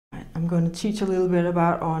I'm going to teach a little bit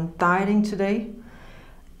about on tithing today.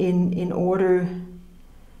 In order,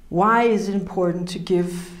 why is it important to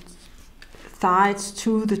give tithes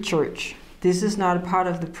to the church? This is not a part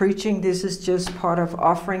of the preaching. This is just part of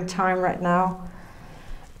offering time right now.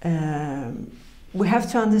 We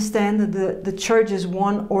have to understand that the church is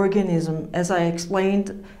one organism. As I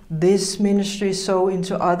explained, this ministry so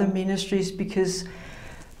into other ministries because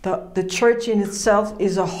the church in itself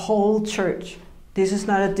is a whole church. This is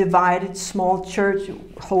not a divided small church,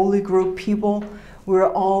 holy group people.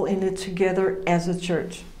 We're all in it together as a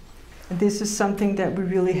church. And this is something that we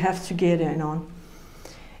really have to get in on.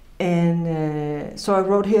 And so I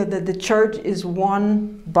wrote here that the church is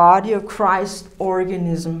one body of Christ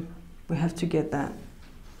organism. We have to get that.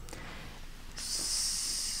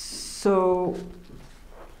 So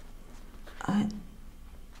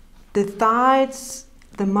the tithes,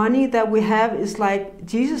 the money that we have is like,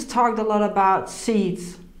 Jesus talked a lot about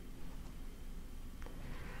seeds.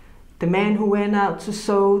 The man who went out to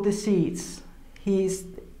sow the seeds.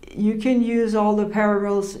 You can use all the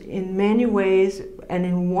parables in many ways, and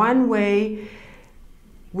in one way,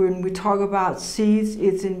 when we talk about seeds,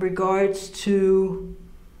 it's in regards to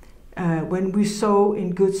when we sow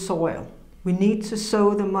in good soil. We need to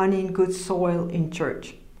sow the money in good soil in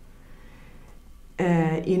church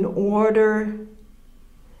in order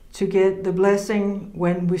to get the blessing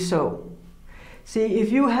when we sow. See,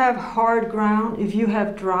 if you have hard ground, if you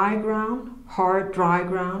have dry ground, hard, dry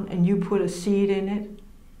ground, and you put a seed in it,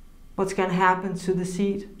 what's going to happen to the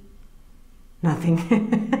seed?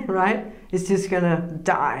 Nothing, right? It's just going to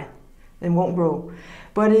die and won't grow.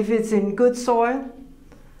 But if it's in good soil,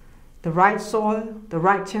 the right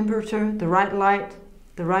temperature, the right light,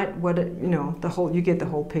 the right, you get the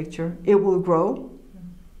whole picture. It will grow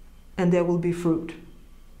and there will be fruit.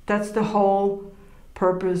 That's the whole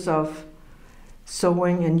purpose of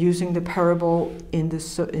sowing and using the parable in the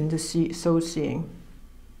sow-seeing.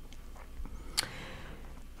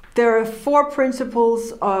 There are 4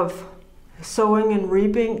 principles of sowing and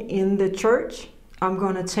reaping in the church. I'm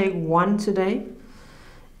going to take one today,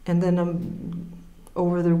 and then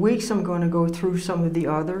over the weeks I'm going to go through some of the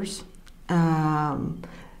others.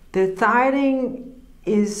 The tithing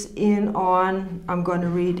is I'm going to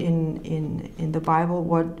read in the Bible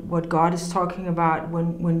what God is talking about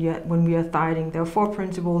when we are tithing. There are 4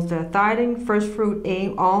 principles. There are tithing, first fruit,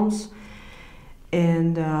 alms,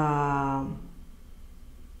 and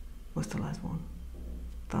what's the last one?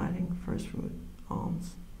 Tithing, first fruit,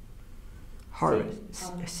 alms,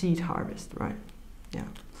 harvest, seed harvest, right? Yeah.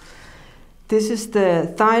 This is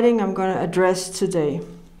the tithing I'm going to address today.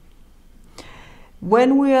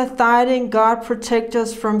 When we are tithing, God protects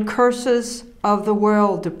us from curses of the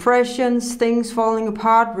world, depressions, things falling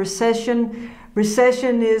apart, recession.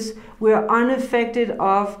 Recession is we're unaffected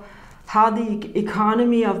of how the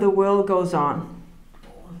economy of the world goes on.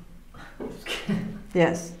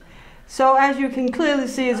 Yes. So as you can clearly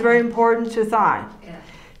see, it's very important to tithe. Yeah.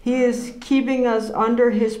 He is keeping us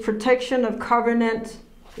under his protection of covenant.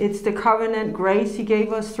 It's the covenant grace he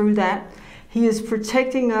gave us through that. He is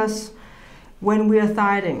protecting us when we are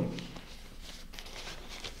tithing.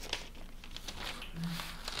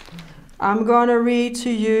 I'm going to read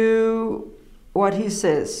to you what he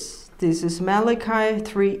says. This is Malachi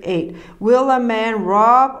 3:8. Will a man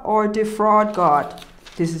rob or defraud God?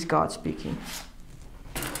 This is God speaking.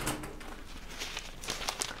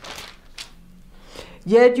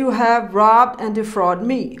 Yet you have robbed and defrauded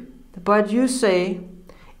me. But you say,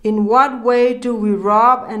 in what way do we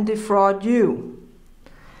rob and defraud you?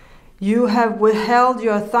 You have withheld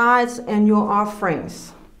your tithes and your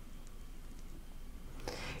offerings.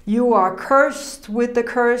 You are cursed with the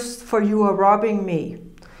curse, for you are robbing me,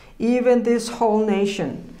 even this whole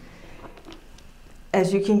nation.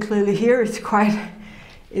 As you can clearly hear, it's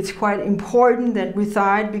quite important that we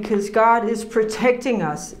tithe because God is protecting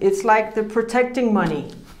us. It's like the protecting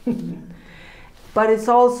money. But it's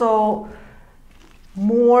also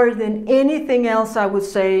more than anything else, I would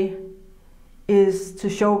say, is to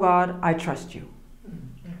show God, I trust you.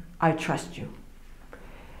 I trust you.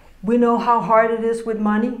 We know how hard it is with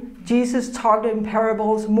money. Jesus talked in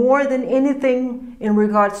parables more than anything in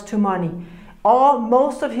regards to money.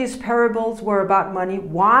 Most of his parables were about money.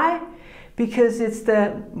 Why? Because it's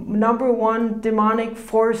the number one demonic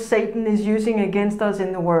force Satan is using against us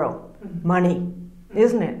in the world. Money,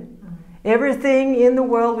 isn't it? Everything in the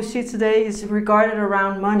world we see today is regarded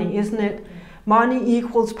around money, isn't it? Money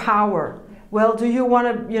equals power. Well, do you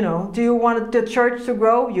want the church to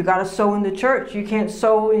grow? You got to sow in the church. You can't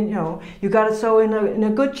sow in, you got to sow in a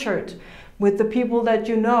good church with the people that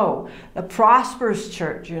you know, a prosperous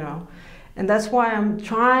church, And that's why I'm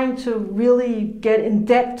trying to really get in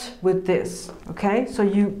depth with this, okay?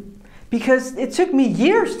 Because it took me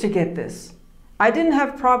years to get this. I didn't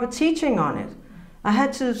have proper teaching on it. I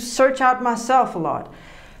had to search out myself a lot.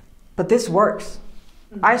 But this works.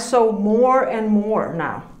 I sow more and more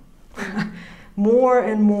now. More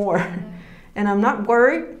and more. And I'm not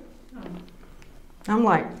worried. I'm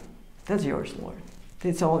like, that's yours, Lord.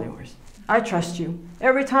 It's all yours. I trust you.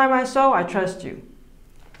 Every time I sow, I trust you.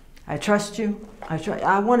 I trust you.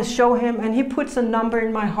 I want to show him, and he puts a number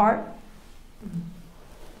in my heart.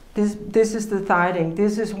 This is the tithing.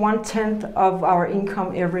 This is 1/10 of our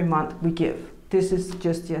income every month we give. This is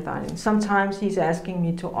just the tithing. Sometimes he's asking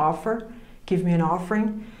me to give me an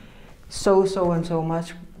offering, so and so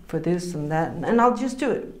much for this and that, and I'll just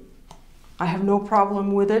do it. I have no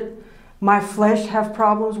problem with it. My flesh have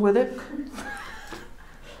problems with it.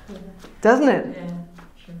 Doesn't it? Yeah,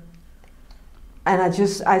 sure. And I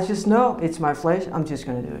just know it's my flesh. I'm just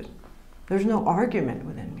going to do it. There's no argument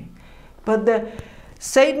within me. But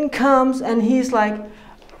Satan comes and he's like,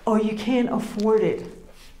 oh, you can't afford it.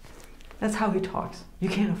 That's how he talks. You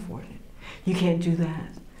can't afford it. You can't do that.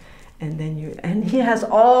 And he has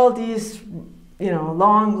all these,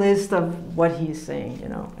 long list of what he's saying,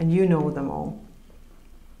 and you know them all.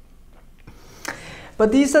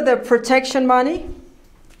 But these are the protection money.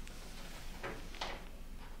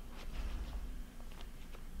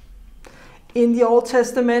 In the Old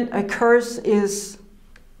Testament, a curse is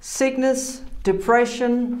sickness,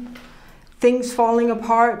 depression, things falling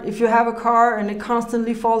apart. If you have a car and it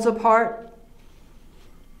constantly falls apart,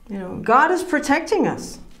 God is protecting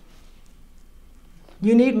us.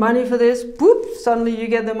 You need money for this, boop, suddenly you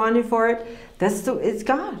get the money for it. It's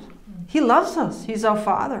God. He loves us. He's our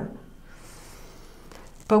Father.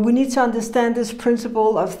 But we need to understand this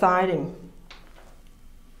principle of tithing.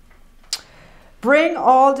 Bring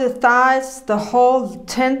all the tithes, the whole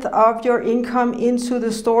 10th of your income, into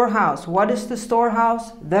the storehouse. What is the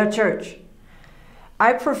storehouse? The church.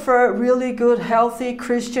 I prefer really good, healthy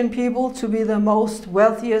Christian people to be the most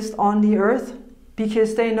wealthiest on the earth,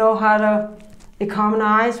 because they know how to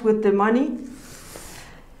economize with the money.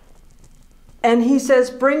 And he says,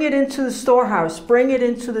 bring it into the storehouse, bring it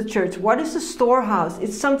into the church. What is a storehouse?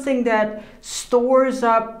 It's something that stores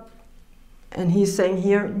up, and he's saying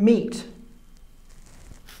here, meat.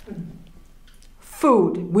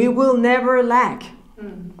 Food. We will never lack.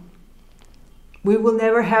 We will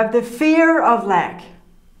never have the fear of lack.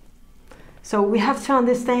 So we have to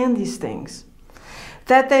understand these things.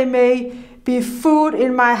 That they may be food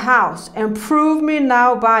in my house, and prove me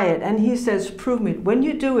now by it. And he says, prove me. When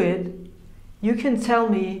you do it, you can tell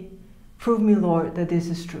me, prove me, Lord, that this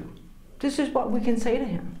is true. This is what we can say to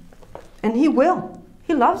him. And he will.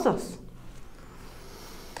 He loves us.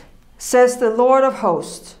 Says the Lord of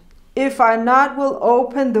hosts, if I not will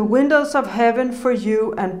open the windows of heaven for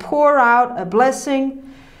you and pour out a blessing,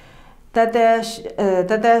 that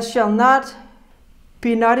there shall not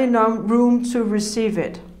be not enough room to receive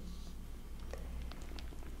it.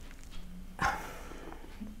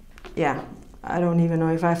 Yeah, I don't even know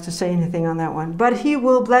if I have to say anything on that one. But he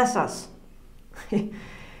will bless us. I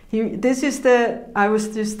was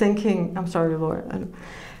just thinking, I'm sorry, Lord.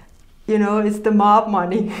 It's the mob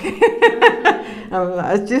money.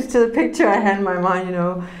 Just to the picture I had in my mind,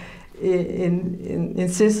 in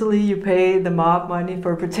Sicily you pay the mob money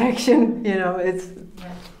for protection. It's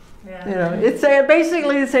it's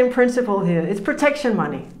basically the same principle here. It's protection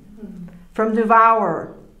money from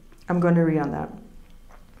devourer. I'm going to read on that.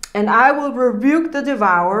 And I will rebuke the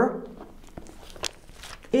devourer.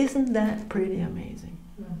 Isn't that pretty amazing?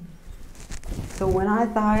 So when I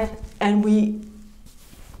tithe, and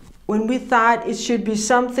when we tithe, it should be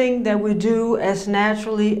something that we do as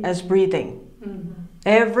naturally as breathing.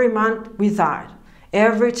 Every month we tithe.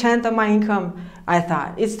 Every 10th of my income, I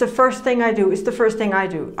tithe. It's the first thing I do. It's the first thing I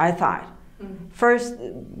do. I tithe. First,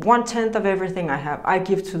 1/10 of everything I have, I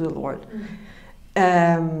give to the Lord.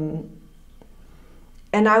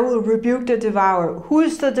 And I will rebuke the devourer. Who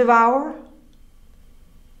is the devourer?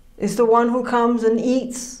 It's the one who comes and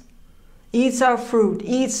eats our fruit,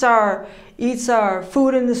 eats our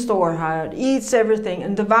food in the storehouse, eats everything.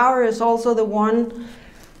 And devourer is also the one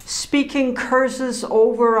speaking curses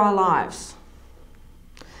over our lives.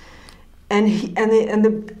 And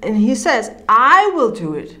he says, I will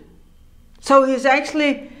do it. So he's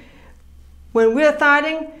actually, when we're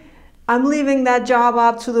tithing, I'm leaving that job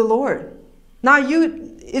up to the Lord. Now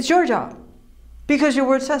it's your job, because your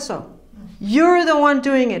word says so. You're the one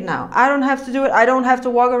doing it now. I don't have to do it. I don't have to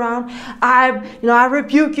walk around. I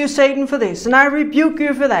rebuke you, Satan, for this, and I rebuke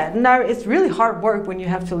you for that. And it's really hard work when you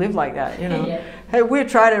have to live like that, Yeah. Hey, we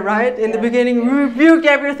tried it, right? In the beginning, we rebuked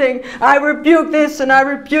everything. I rebuke this, and I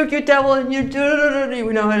rebuke you, devil, and you do.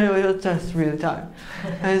 You know, it's just really tired.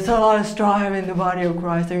 And it's a lot of strife in the body of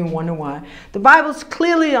Christ, and you wonder why. The Bible's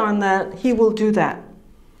clearly on that. He will do that.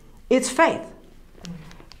 It's faith.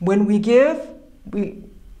 When we give,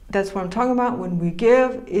 that's what I'm talking about. When we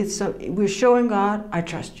give, we're showing God, I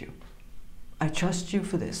trust you. I trust you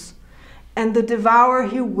for this. And the devourer,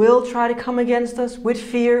 he will try to come against us with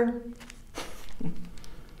fear.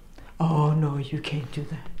 Oh, no, you can't do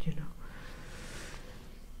that, you know.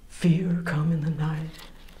 Fear come in the night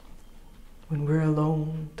when we're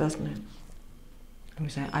alone, doesn't it? And we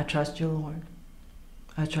say, I trust you, Lord.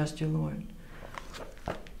 I trust you, Lord.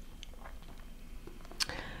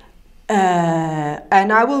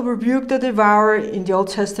 And I will rebuke the devourer. In the Old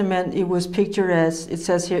Testament, it was pictured as, it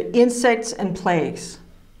says here, insects and plagues.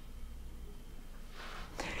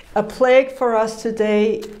 A plague for us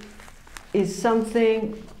today is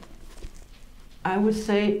something, I would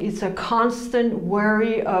say, it's a constant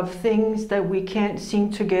worry of things that we can't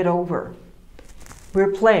seem to get over.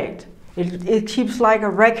 We're plagued. It keeps like a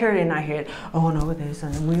record in our head. Oh no, with this,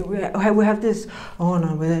 and we have this. Oh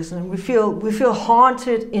no, with this, and we feel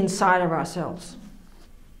haunted inside of ourselves.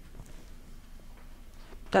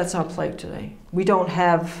 That's our plague today. We don't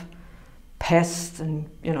have pests, and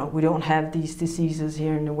you know, we don't have these diseases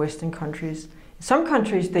here in the Western countries. In some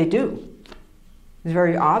countries they do. It's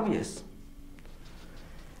very obvious.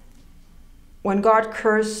 When God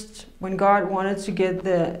cursed, when God wanted to get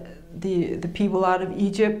the people out of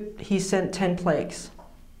Egypt, he sent 10 plagues.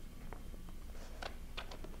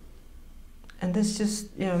 And this just,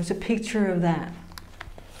 you know, it's a picture of that.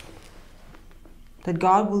 That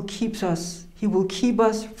God will keep us, he will keep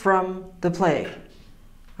us from the plague.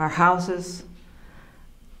 Our houses,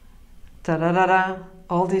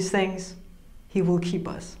 all these things, he will keep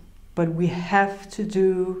us. But we have to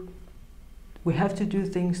do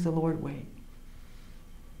things the Lord way.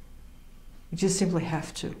 We just simply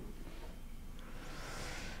have to.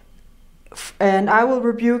 And I will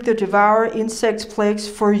rebuke the devourer, insects, plagues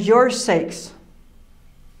for your sakes.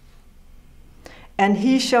 And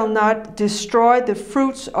he shall not destroy the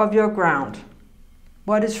fruits of your ground.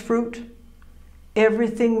 What is fruit?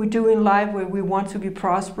 Everything we do in life where we want to be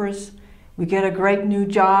prosperous. We get a great new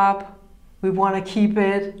job. We want to keep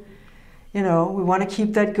it. You know, we want to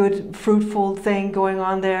keep that good, fruitful thing going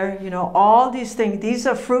on there. You know, all these things, these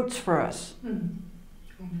are fruits for us.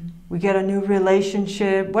 We get a new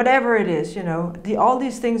relationship, whatever it is, you know. All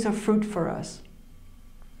these things are fruit for us.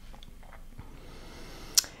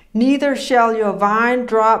 Neither shall your vine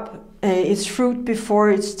drop its fruit before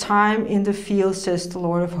its time in the field, says the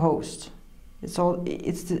Lord of hosts.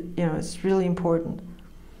 It's really important.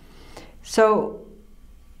 So,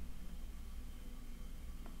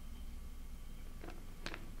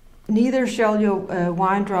 neither shall your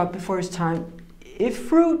wine drop before its time. If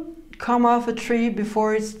fruit come off a tree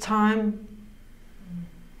before its time,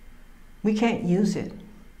 we can't use it.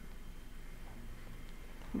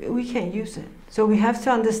 We can't use it. So we have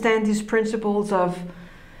to understand these principles of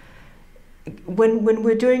when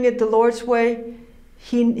we're doing it the Lord's way,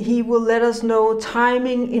 He will let us know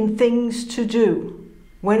timing in things to do.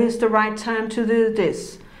 When is the right time to do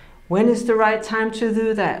this? When is the right time to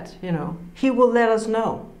do that? You know, He will let us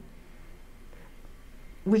know.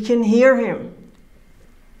 We can hear Him.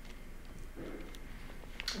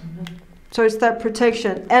 So it's that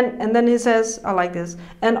protection. And then he says, I like this,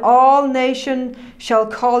 and all nations shall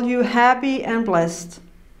call you happy and blessed.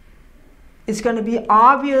 It's going to be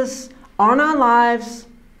obvious on our lives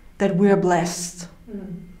that we're blessed.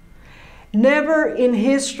 Never in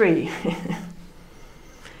history,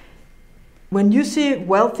 when you see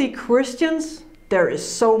wealthy Christians, there is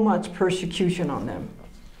so much persecution on them.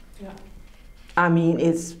 Yeah. I mean,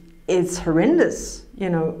 it's horrendous, you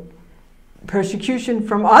know. Persecution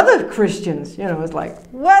from other Christians, you know, it's like,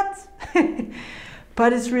 what?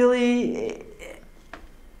 But it's really,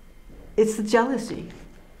 it's the jealousy.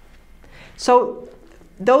 So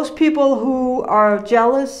those people who are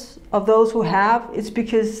jealous of those who have, it's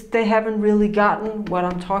because they haven't really gotten what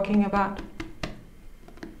I'm talking about.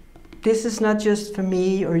 This is not just for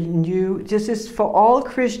me or you, this is for all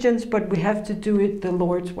Christians, but we have to do it the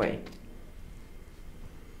Lord's way.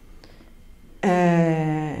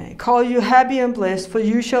 Call you happy and blessed, for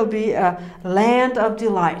you shall be a land of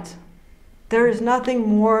delight. There is nothing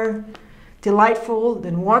more delightful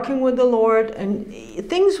than walking with the Lord, and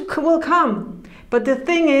things will come. But the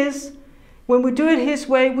thing is, when we do it His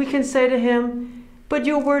way, we can say to Him, but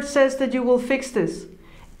your word says that you will fix this.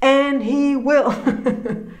 And He will.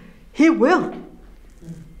 He will.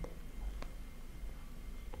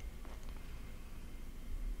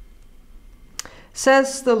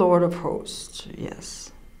 says the Lord of hosts.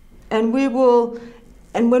 Yes. And we will,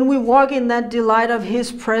 and when we walk in that delight of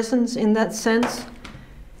his presence, in that sense,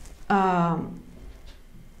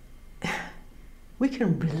 we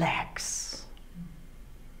can relax.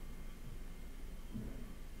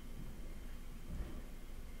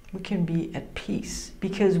 We can be at peace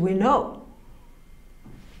because we know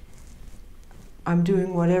I'm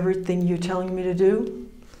doing whatever thing you're telling me to do.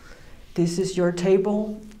 This is your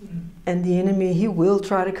table, and the enemy, he will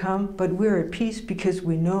try to come, but we're at peace because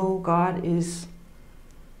we know God is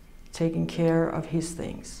taking care of his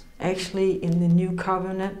things. Actually, in the new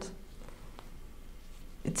covenant,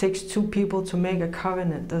 it takes two people to make a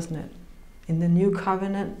covenant, doesn't it? In the new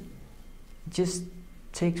covenant, it just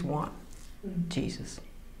takes one, Jesus.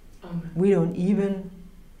 We don't even,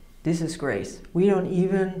 this is grace, we don't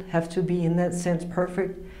even have to be in that sense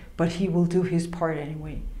perfect, but he will do his part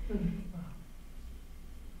anyway.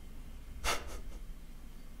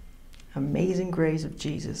 Amazing grace of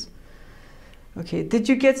Jesus. Okay, did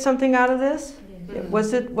you get something out of this?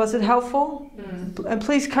 Was it helpful? And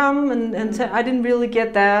please come and say, I didn't really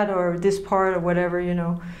get that, or this part, or whatever, you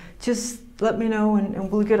know. Just let me know,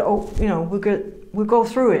 and we'll get, you know, we'll go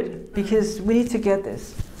through it, because we need to get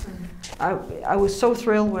this. I was so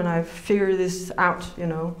thrilled when I figured this out, you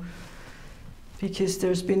know, because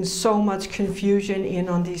there's been so much confusion in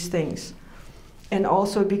on these things. And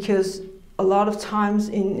also because a lot of times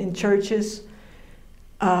in churches,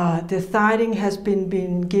 the tithing has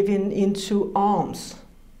been given into alms.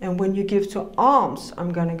 And when you give to alms,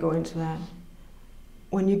 I'm going to go into that.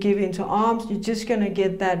 When you give into alms, you're just going to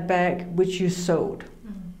get that back which you sowed.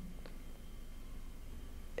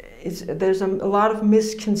 There's a lot of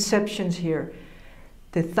misconceptions here.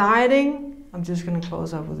 The tithing, I'm just going to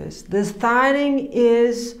close up with this. The tithing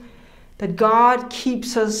is that God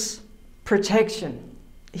keeps us protection.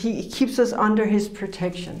 He keeps us under his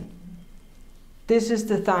protection. This is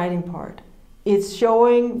the tithing part. It's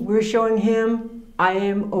showing, we're showing him, I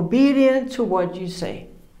am obedient to what you say.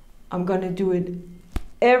 I'm going to do it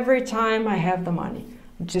every time I have the money.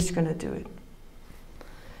 I'm just going to do it.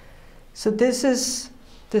 So this is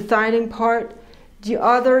the tithing part. The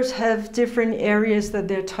others have different areas that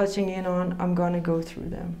they're touching in on. I'm going to go through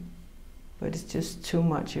them. But it's just too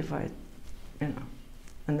much if I, you know.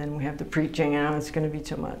 And then we have the preaching, and it's going to be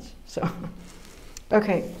too much. So,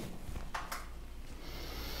 okay.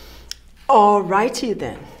 Alrighty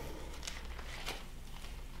then.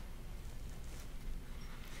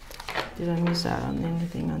 Did I miss out on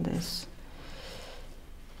anything on this?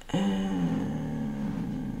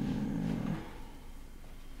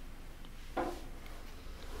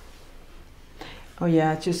 Oh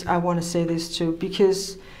yeah, I want to say this too,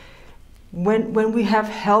 because when we have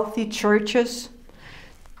healthy churches,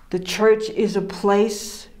 the church is a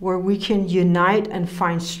place where we can unite and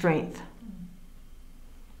find strength.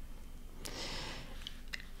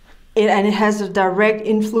 And it has a direct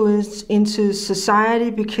influence into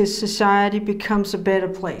society, because society becomes a better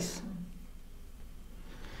place.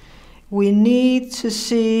 We need to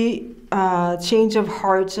see a change of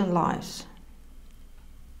hearts and lives.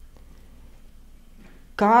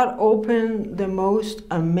 God opened the most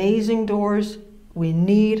amazing doors. We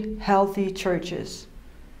need healthy churches.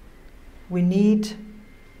 We need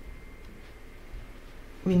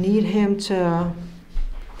him to,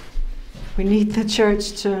 we need the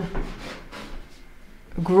church to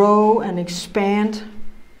grow and expand.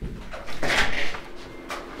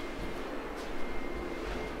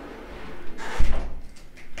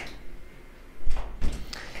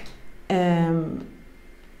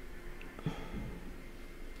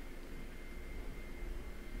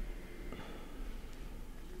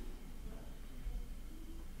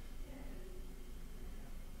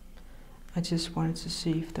 I just wanted to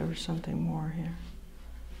see if there was something more here.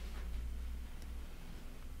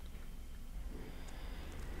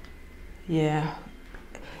 Yeah.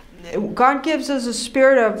 God gives us a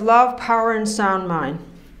spirit of love, power, and sound mind.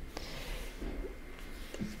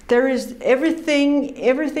 There is everything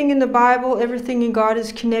in the Bible, everything in God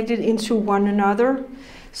is connected into one another.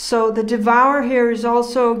 So the devourer here is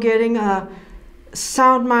also getting a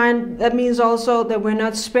sound mind. That means also that we're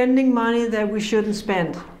not spending money that we shouldn't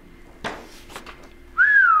spend.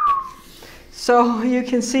 So you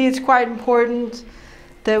can see it's quite important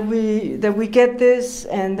that we get this,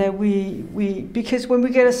 and that we because when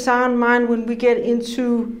we get a sound mind, when we get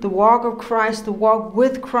into the walk of Christ, the walk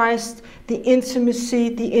with Christ, the intimacy,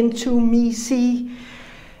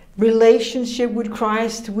 relationship with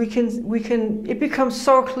Christ, it becomes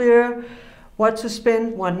so clear what to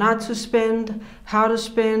spend, what not to spend, how to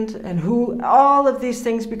spend, and who. All of these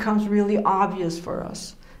things becomes really obvious for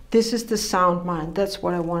us. This is the sound mind. That's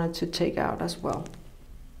what I wanted to take out as well.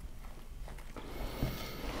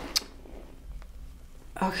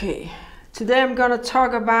 Okay, today I'm going to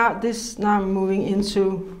talk about this. Now I'm moving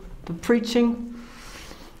into the preaching.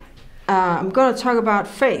 I'm going to talk about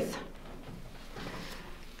faith.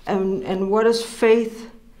 And what does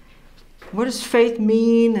faith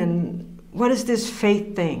mean, and what is this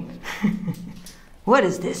faith thing? What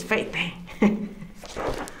is this faith thing?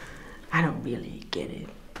 I don't really get it.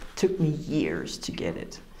 It took me years to get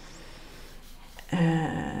it.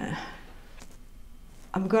 I'm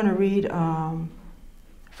going to read from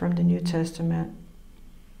the New Testament.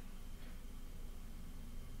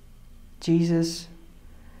 Jesus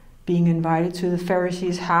being invited to the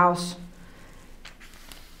Pharisees' house.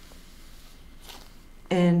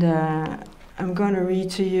 And I'm going to read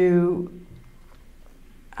to you,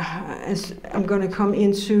 as I'm going to come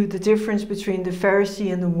into the difference between the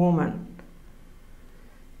Pharisee and the woman.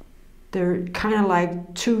 They're kind of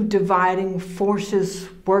like two dividing forces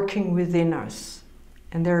working within us.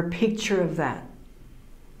 And they're a picture of that.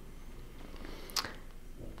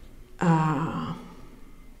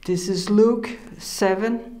 This is Luke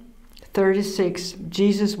 7:36.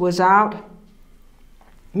 Jesus was out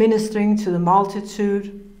ministering to the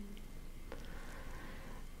multitude,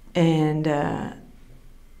 and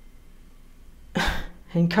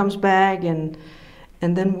he comes back, and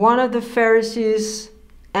then one of the Pharisees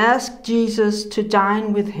asked Jesus to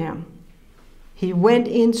dine with him. He went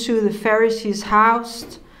into the Pharisee's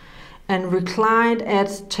house and reclined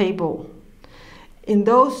at table. In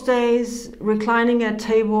those days, reclining at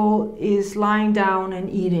table is lying down and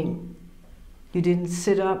eating. You didn't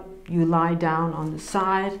sit up, you lie down on the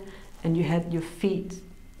side, and you had your feet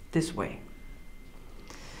this way.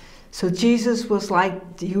 So Jesus was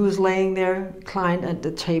he was laying there, reclined at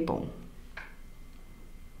the table.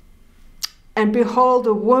 And behold,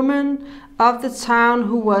 a woman of the town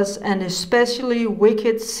who was an especially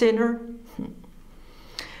wicked sinner,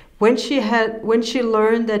 when she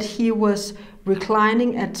learned that he was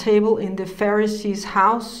reclining at table in the Pharisee's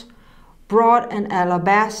house, brought an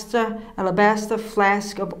alabaster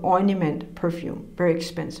flask of ointment, perfume, very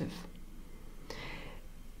expensive.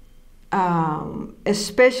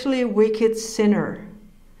 Especially wicked sinner.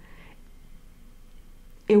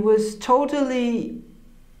 It was totally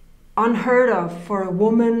unheard of for a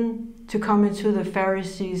woman to come into the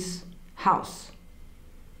Pharisee's house.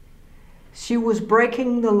 She was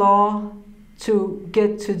breaking the law to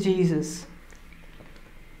get to Jesus.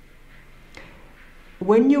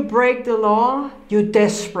 When you break the law, you're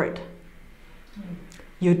desperate.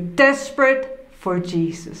 You're desperate for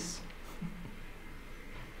Jesus.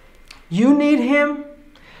 You need him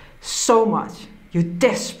so much. You're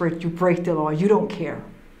desperate, you break the law, you don't care.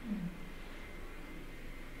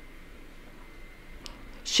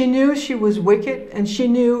 She knew she was wicked, and she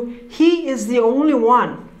knew he is the only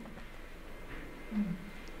one.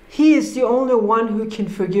 He is the only one who can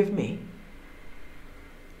forgive me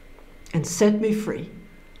and set me free.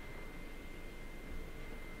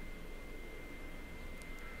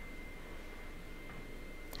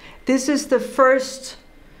 This is the first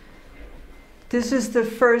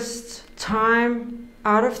time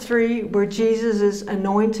out of 3 where Jesus is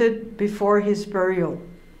anointed before his burial.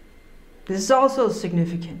 This is also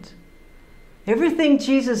significant. Everything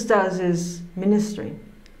Jesus does is ministering.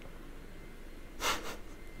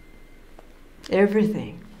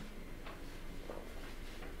 Everything.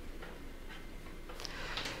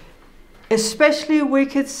 Especially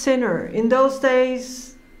wicked sinner. In those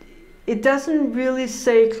days, it doesn't really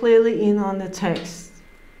say clearly in on the text.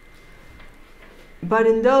 But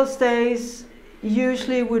in those days,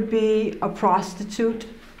 usually would be a prostitute.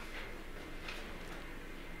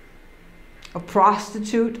 A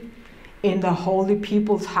prostitute in the holy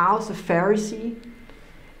people's house, a Pharisee.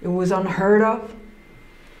 It was unheard of.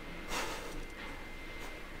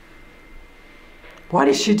 What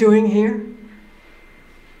is she doing here?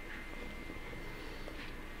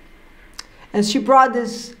 And she brought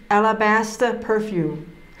this alabaster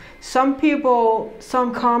perfume. Some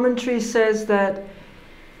commentary says that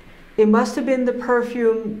it must have been the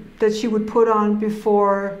perfume that she would put on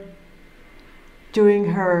before doing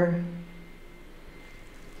her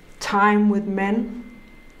time with men.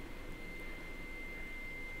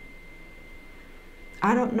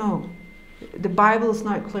 I don't know. The Bible is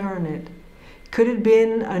not clear on it. Could it have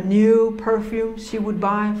been a new perfume she would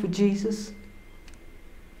buy for Jesus?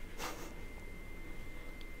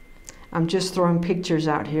 I'm just throwing pictures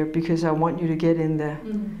out here because I want you to get in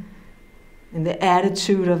the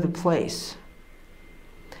attitude of the place.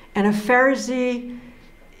 And a Pharisee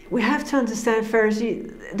we have to understand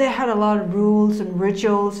Pharisees, they had a lot of rules and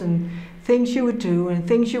rituals and things you would do and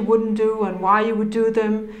things you wouldn't do and why you would do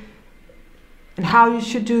them and how you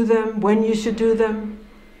should do them, when you should do them.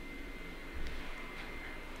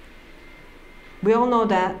 We all know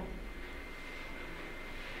that.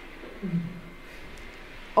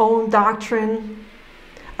 Own doctrine.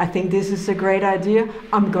 I think this is a great idea.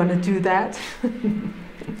 I'm going to do that.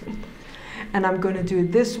 And I'm going to do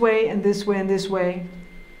it this way and this way and this way.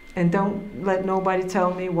 And don't let nobody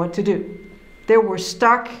tell me what to do. They were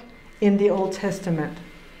stuck in the Old Testament.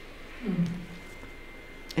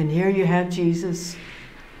 And here you have Jesus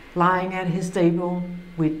lying at his table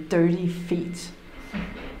with dirty feet.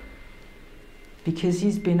 Because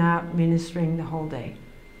he's been out ministering the whole day.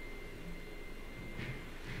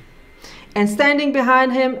 And standing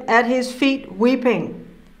behind him at his feet, weeping.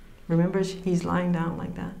 Remember, he's lying down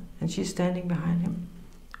like that. And she's standing behind him,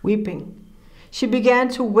 weeping. She began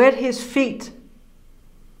to wet his feet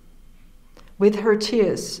with her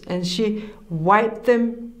tears. And she wiped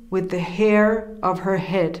them with the hair of her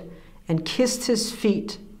head. And kissed his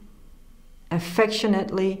feet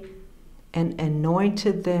affectionately. And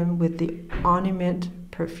anointed them with the ointment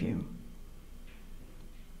perfume.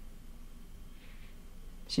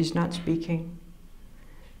 She's not speaking.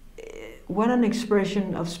 What an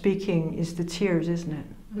expression of speaking is the tears, isn't it?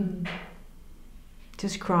 Mm.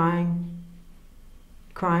 Just crying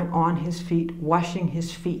on his feet, washing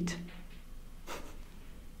his feet.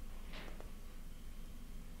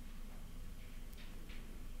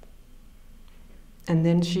 And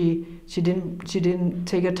then she didn't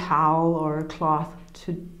take a towel or a cloth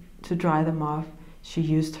to dry them off. She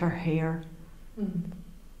used her hair. Mm.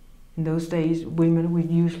 In those days, women would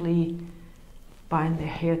usually bind their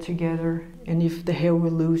hair together, and if the hair were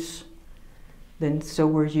loose, then so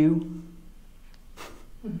were you.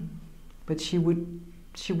 Mm. But she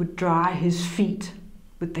would dry his feet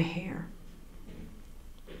with the hair.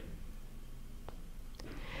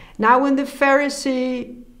 Now when the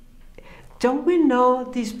Pharisee, don't we know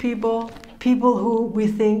these people who we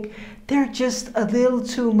think they're just a little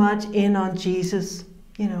too much in on Jesus,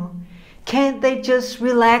 you know? Can't they just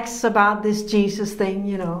relax about this Jesus thing,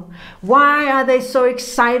 you know? Why are they so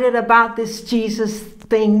excited about this Jesus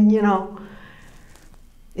thing, you know?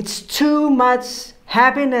 It's too much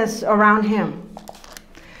happiness around him.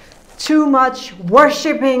 Too much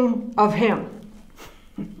worshiping of him.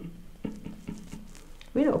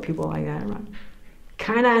 We know people like that, right?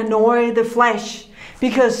 Kind of annoy the flesh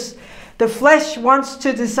because the flesh wants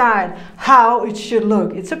to decide how it should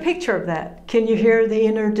look. It's a picture of that. Can you hear the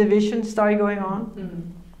inner division start going on?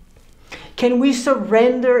 Mm. Can we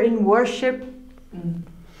surrender in worship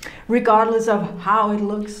regardless of how it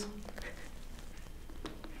looks?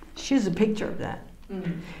 She's a picture of that.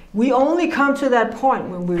 Mm. We only come to that point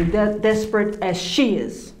when we're that desperate as she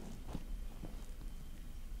is.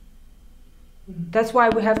 That's why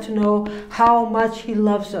we have to know how much he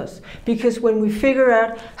loves us. Because when we figure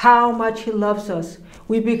out how much he loves us,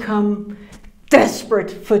 we become desperate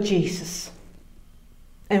for Jesus.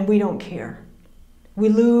 And we don't care. We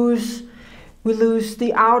lose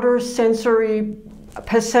the outer sensory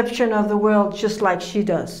perception of the world just like she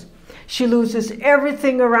does. She loses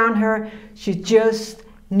everything around her. She just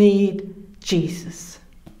needs Jesus.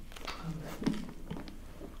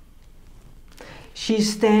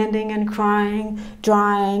 She's standing and crying,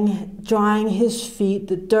 drying his feet,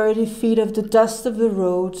 the dirty feet of the dust of the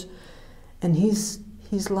roads. And he's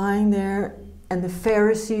lying there, and the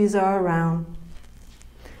Pharisees are around.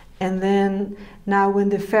 And then, now when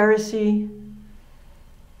the Pharisee,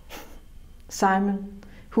 Simon,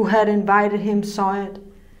 who had invited him, saw it,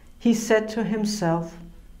 he said to himself,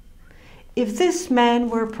 "If this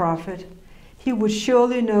man were a prophet, he would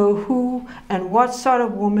surely know who and what sort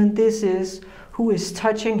of woman this is who is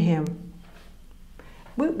touching him."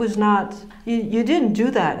 It was not, you didn't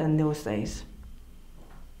do that in those days.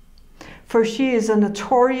 For she is a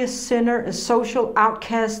notorious sinner, a social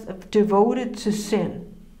outcast, devoted to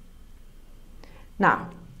sin.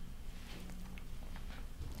 Now,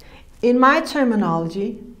 in my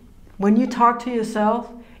terminology, when you talk to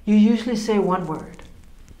yourself, you usually say one word.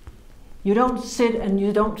 You don't sit and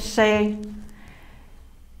you don't say,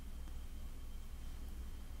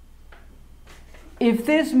 "If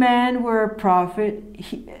this man were a prophet,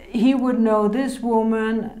 he would know this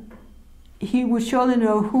woman, he would surely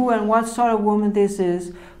know who and what sort of woman this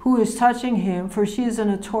is, who is touching him, for she is a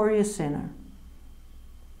notorious sinner."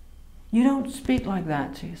 You don't speak like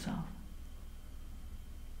that to yourself.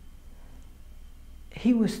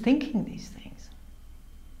 He was thinking these things.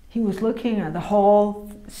 He was looking at the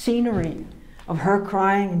whole scenery of her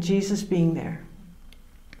crying and Jesus being there.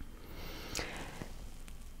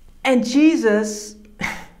 And Jesus,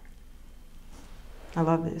 I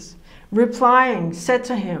love this, replying, said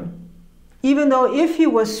to him, even though if he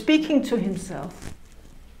was speaking to himself,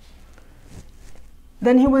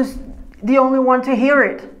 then he was the only one to hear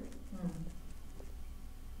it.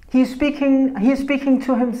 He's speaking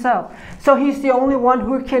to himself. So he's the only one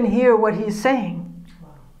who can hear what he's saying.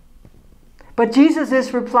 But Jesus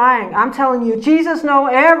is replying, I'm telling you, Jesus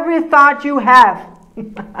knows every thought you have.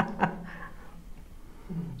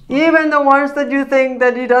 Even the ones that you think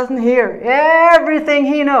that he doesn't hear. Everything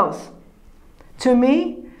he knows. To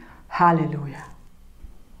me, hallelujah.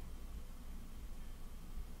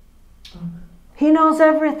 He knows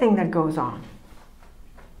everything that goes on.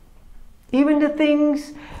 Even the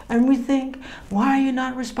things, and we think, why are you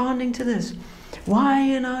not responding to this? Why are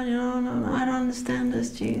you not, no, I don't understand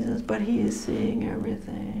this, Jesus, but he is seeing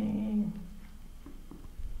everything.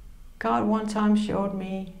 God one time showed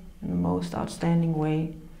me in the most outstanding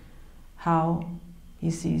way how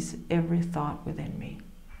he sees every thought within me.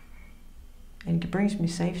 And it brings me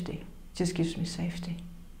safety. It just gives me safety.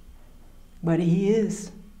 But he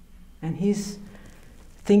is. And he's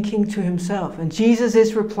thinking to himself. And Jesus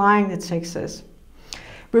is replying, the text says.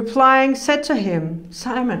 Replying, said to him,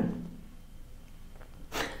 Simon,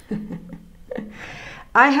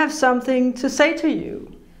 I have something to say to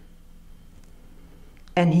you.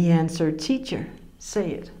 And he answered, Teacher,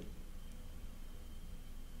 say it.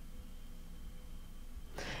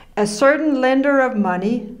 A certain lender of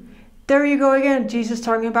money, there you go again, Jesus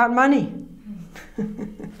talking about money.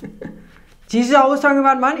 Jesus is always talking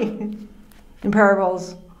about money in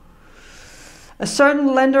parables. A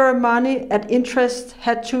certain lender of money at interest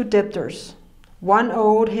had two debtors. One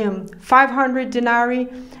owed him 500 denarii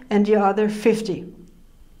and the other 50.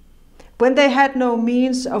 When they had no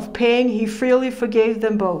means of paying, he freely forgave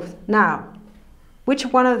them both. Now, which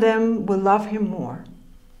one of them will love him more?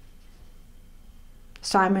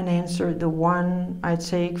 Simon answered, the one, I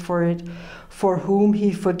take for it, for whom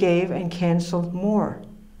he forgave and canceled more.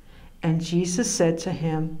 And Jesus said to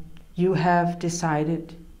him, you have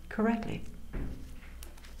decided correctly.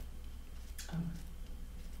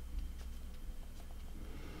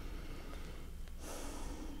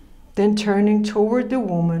 Then turning toward the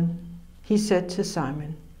woman, he said to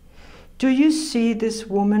Simon, do you see this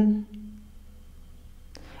woman?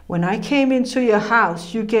 When I came into your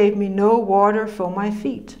house, you gave me no water for my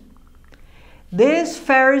feet. This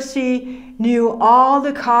Pharisee knew all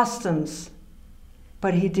the customs,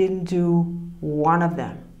 but he didn't do one of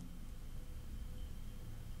them.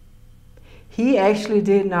 He actually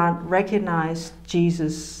did not recognize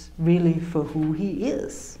Jesus really for who he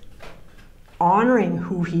is, honoring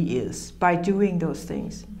who he is by doing those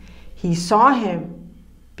things. He saw him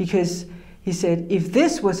because he said, if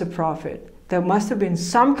this was a prophet, there must have been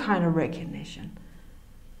some kind of recognition.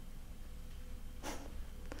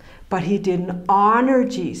 But he didn't honor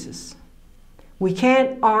Jesus. We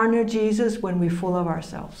can't honor Jesus when we're full of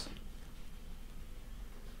ourselves.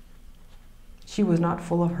 She was not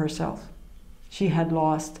full of herself. She had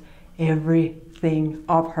lost everything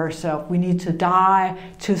of herself. We need to die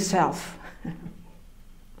to self.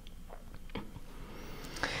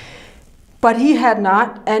 But he had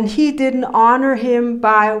not, and he didn't honor him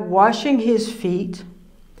by washing his feet.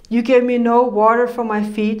 You gave me no water for my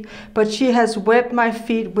feet, but she has wet my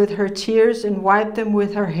feet with her tears and wiped them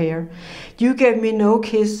with her hair. You gave me no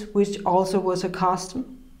kiss, which also was a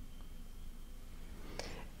custom.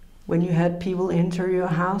 When you had people enter your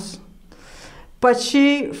house. But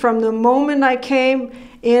she, from the moment I came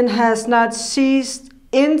in, has not ceased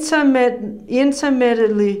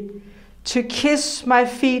intermittently to kiss my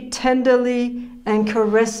feet tenderly and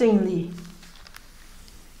caressingly.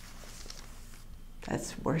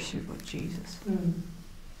 That's worship of Jesus.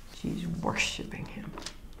 She's worshiping him,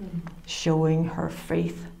 showing her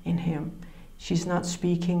faith in him. She's not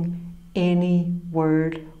speaking any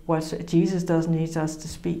word whatsoever. Jesus doesn't need us to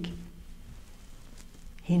speak.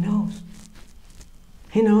 He knows.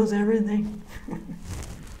 He knows everything.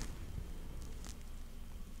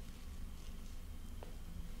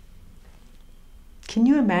 Can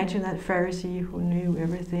you imagine that Pharisee who knew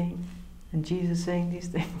everything and Jesus saying these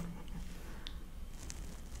things?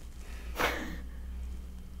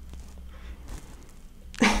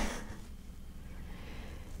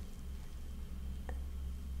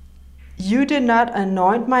 You did not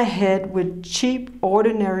anoint my head with cheap,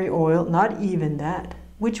 ordinary oil, not even that,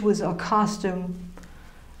 which was a custom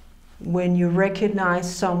when you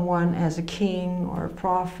recognize someone as a king or a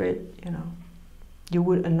prophet, you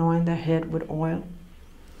would anoint their head with oil.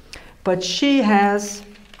 But she has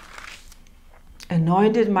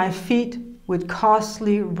anointed my feet with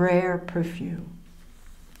costly, rare perfume.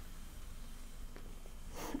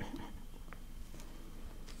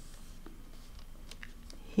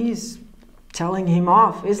 He's telling him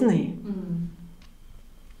off, isn't he? Mm.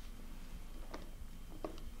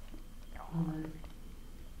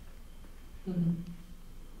 Mm.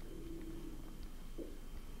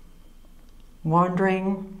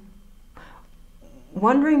 Wondering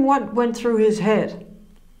what went through his head.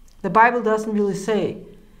 The Bible doesn't really say,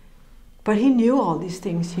 but he knew all these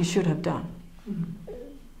things he should have done. Mm.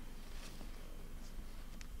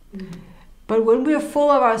 Mm. But when we're full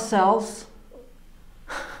of ourselves,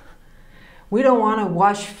 we don't want to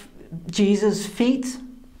wash Jesus' feet.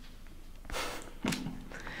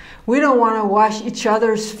 We don't want to wash each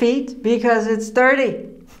other's feet because it's dirty.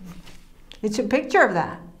 It's a picture of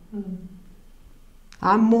that. Mm.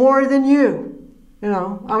 I'm more than you. You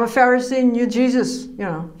know, I'm a Pharisee and you Jesus. You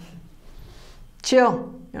know,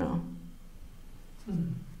 chill. You know,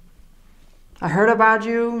 I heard about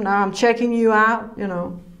you. Now I'm checking you out. You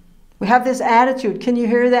know, we have this attitude. Can you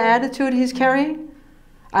hear the attitude he's carrying?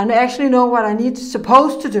 I actually know what I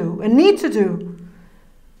supposed to do and need to do.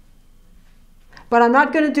 But I'm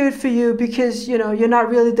not going to do it for you because, you know, you're not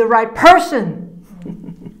really the right person.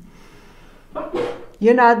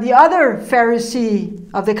 You're not the other Pharisee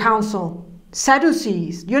of the council.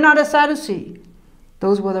 Sadducees. You're not a Sadducee.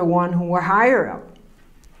 Those were the one who were higher up.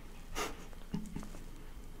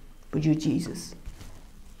 But you're Jesus.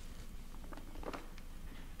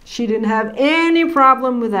 She didn't have any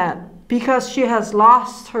problem with that because she has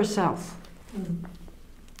lost herself.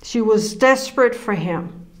 She was desperate for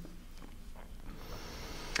him.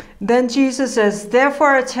 Then Jesus says,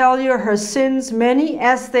 therefore I tell you, her sins, many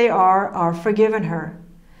as they are forgiven her,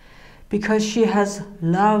 because she has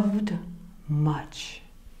loved much.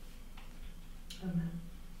 Amen.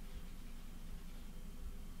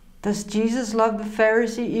 Does Jesus love the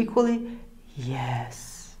Pharisee equally?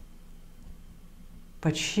 Yes.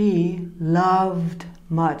 But she loved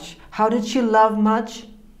much. How did she love much?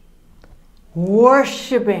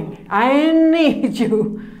 Worshipping. I need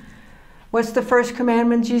you. What's the first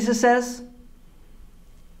commandment Jesus says?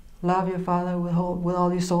 Love your Father with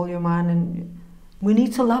all your soul, your mind, and we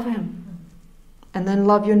need to love him. And then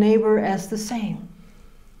love your neighbor as the same.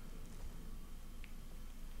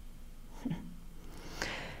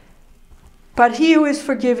 But he who is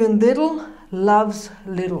forgiven little loves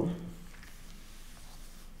little.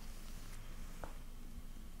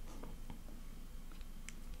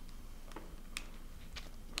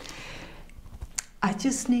 I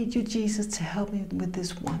just need you, Jesus, to help me with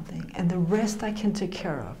this one thing, and the rest I can take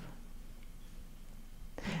care of.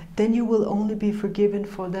 Then you will only be forgiven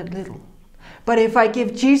for that little. But if I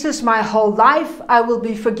give Jesus my whole life, I will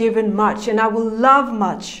be forgiven much, and I will love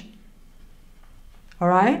much. All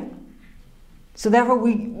right? So therefore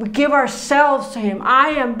we give ourselves to him.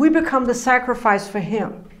 We become the sacrifice for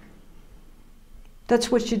him.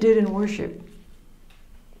 That's what you did in worship.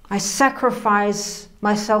 I sacrifice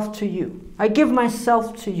myself to you. I give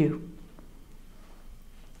myself to you.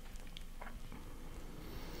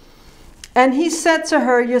 And he said to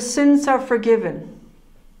her, your sins are forgiven.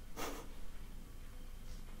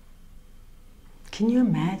 Can you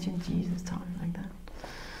imagine Jesus talking like that?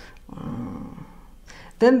 Wow.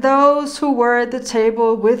 Then those who were at the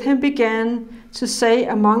table with him began to say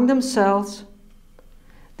among themselves,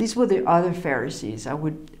 these were the other Pharisees,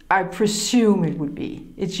 I presume it would be.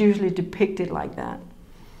 It's usually depicted like that.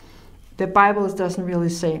 The Bible doesn't really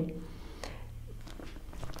say.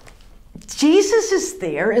 Jesus is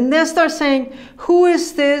there, and they start saying, who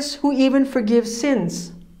is this who even forgives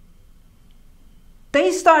sins?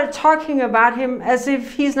 They start talking about him as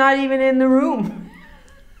if he's not even in the room.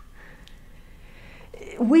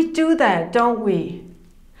 We do that, don't we?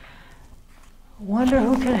 Wonder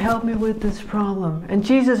who can help me with this problem. And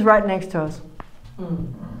Jesus right next to us.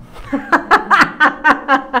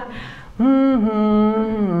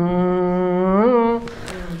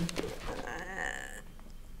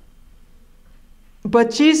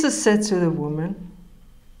 But Jesus said to the woman,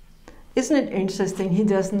 isn't it interesting he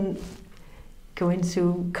doesn't go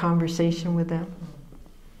into conversation with them?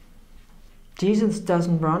 Jesus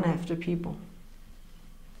doesn't run after people.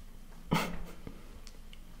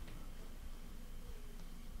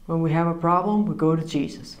 When we have a problem, we go to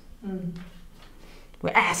Jesus. We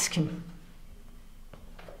ask him.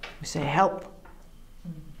 We say, help.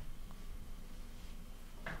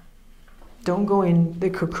 Don't go in the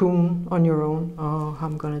cocoon on your own. Oh,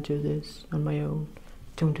 I'm going to do this on my own.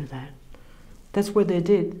 Don't do that. That's what they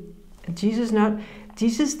did. And Jesus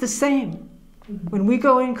the same. When we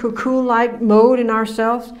go in cocoon-like mode in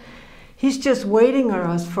ourselves, he's just waiting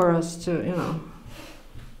for us to, you know.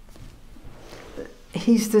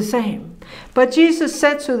 He's the same. But Jesus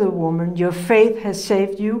said to the woman, your faith has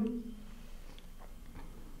saved you.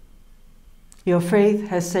 Your faith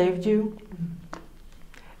has saved you.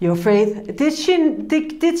 Your faith, did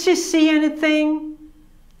she see anything?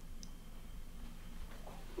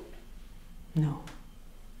 No.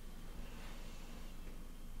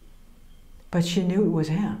 But she knew it was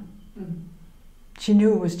him. She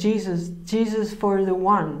knew it was Jesus. Jesus for the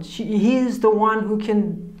one. He is the one who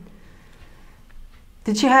can.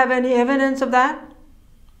 Did she have any evidence of that?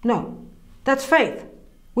 No. That's faith.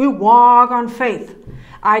 We walk on faith.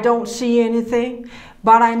 I don't see anything,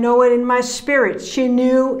 but I know it in my spirit. She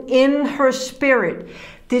knew in her spirit.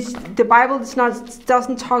 The Bible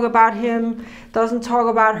doesn't talk about him, doesn't talk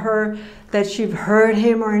about her, that she heard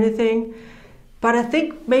him or anything. But I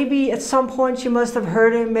think maybe at some point she must have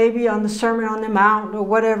heard him, maybe on the Sermon on the Mount or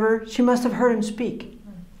whatever. She must have heard him speak.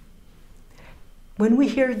 When we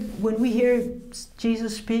hear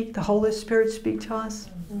Jesus speak, the Holy Spirit speak to us,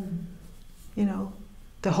 you know,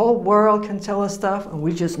 the whole world can tell us stuff and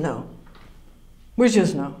we just know. We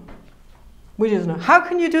just know. We just know. How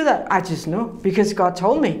can you do that? I just know because God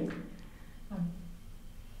told me.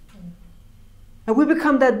 And we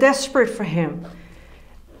become that desperate for him.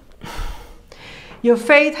 Your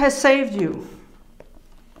faith has saved you.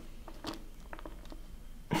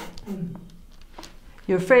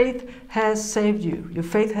 Your faith has saved you. Your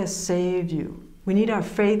faith has saved you. We need our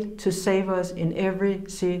faith to save us in every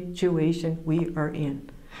situation we are in.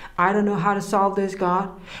 I don't know how to solve this,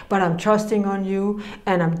 God, but I'm trusting on you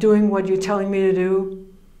and I'm doing what you're telling me to do.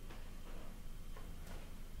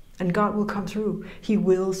 And God will come through. He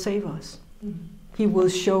will save us. He will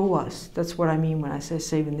show us. That's what I mean when I say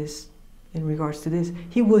saving this in regards to this.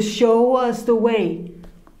 He will show us the way.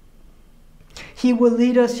 He will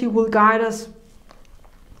lead us. He will guide us.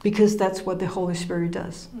 Because that's what the Holy Spirit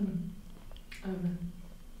does. Amen.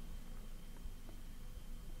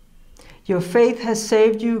 Your faith has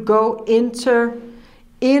saved you. Go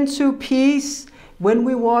into peace. When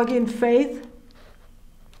we walk in faith,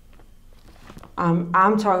 I'm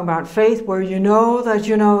talking about faith where you know that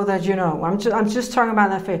you know that you know. I'm just talking about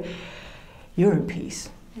that faith. You're in peace.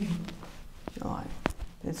 Oh,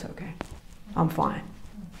 it's okay. I'm fine.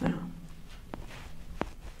 No.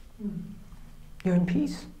 You're in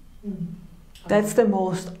peace. That's the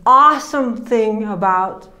most awesome thing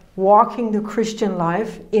about walking the Christian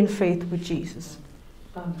life in faith with Jesus.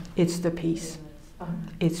 It's the peace.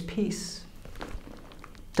 It's peace.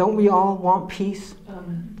 Don't we all want peace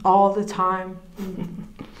all the time?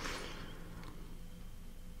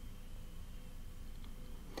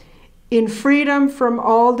 In freedom from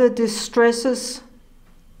all the distresses.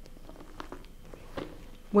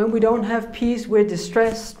 When we don't have peace, we're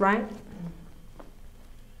distressed, right?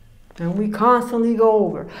 And we constantly go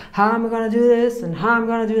over, how am I going to do this, and how I'm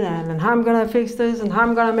going to do that, and how I'm going to fix this, and how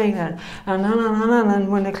I'm going to make that. And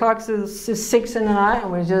when the clock is 6 in the night,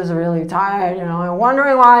 and we're just really tired, you know, and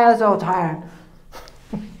wondering why I'm so tired.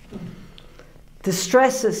 The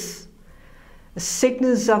stresses, the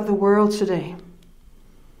sickness of the world today,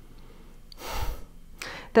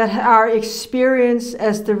 that are experienced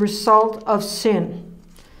as the result of sin.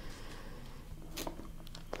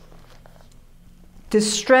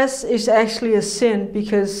 Distress is actually a sin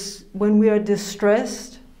because when we are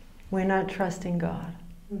distressed, we're not trusting God.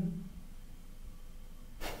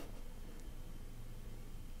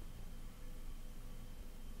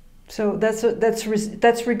 So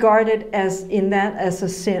that's regarded as as a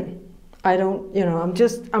sin. I don't, you know,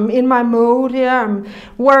 I'm in my mode here. I'm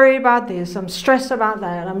worried about this. I'm stressed about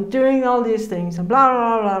that. I'm doing all these things and blah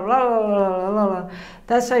blah blah blah blah blah blah.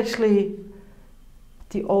 That's actually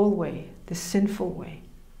the old way. The sinful way,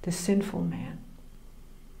 the sinful man.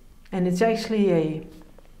 And it's actually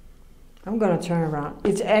I'm going to turn around.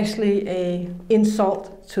 It's actually an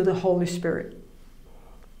insult to the Holy Spirit.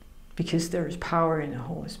 Because there is power in the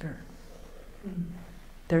Holy Spirit.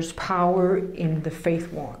 There's power in the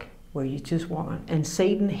faith walk, where you just walk on. And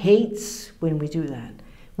Satan hates when we do that.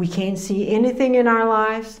 We can't see anything in our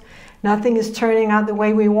lives. Nothing is turning out the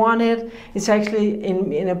way we want it. It's actually,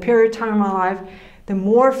 in a period of time in my life, the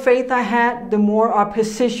more faith I had, the more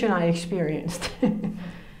opposition I experienced.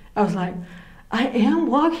 I was like, I am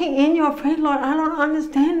walking in your faith, Lord. I don't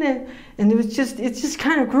understand it. And it just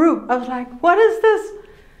kind of grew. I was like, what is this?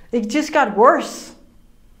 It just got worse.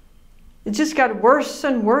 It just got worse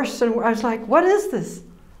and worse. And I was like, what is this?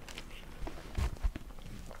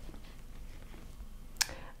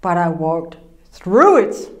 But I walked through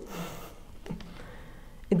it.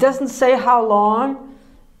 It doesn't say how long.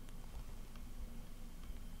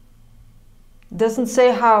 It doesn't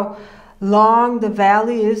say how long the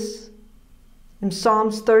valley is. In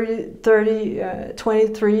Psalms 23,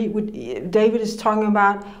 David is talking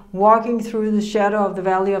about walking through the shadow of the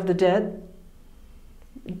valley of the dead.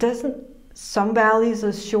 doesn't some valleys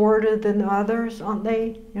are shorter than others, aren't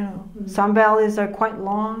they? You know, some valleys are quite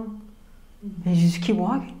long, and you just keep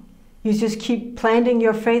walking. You just keep planting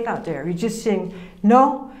your faith out there. You're just saying,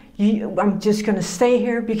 no, I'm just going to stay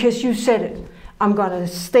here because you said it. I'm going to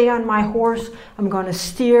stay on my horse. I'm going to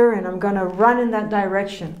steer, and I'm going to run in that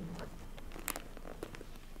direction.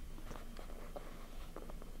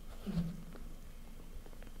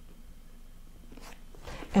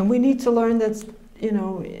 And we need to learn that, you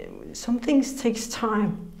know, some things takes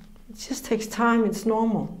time. It just takes time. It's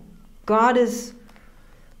normal. God is,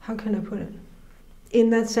 how can I put it? In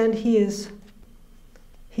that sense, He's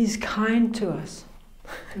kind to us.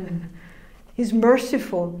 He's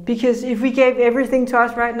merciful. Because if we gave everything to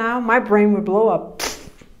us right now, my brain would blow up.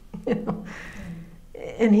 You know?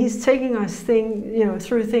 And He's taking us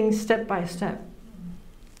through things step by step.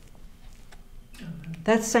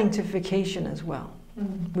 That's sanctification as well.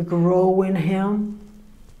 We grow in Him,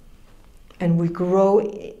 and we grow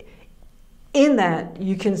in that.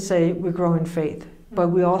 You can say we grow in faith, but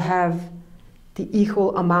we all have the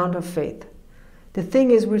equal amount of faith. The thing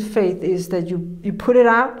is with faith is that you put it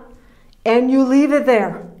out and you leave it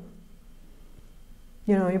there.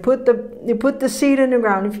 You know, you put the seed in the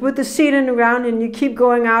ground. If you put the seed in the ground and you keep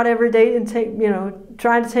going out every day and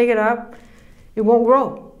trying to take it up, it won't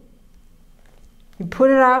grow. You put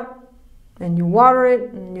it out and you water it,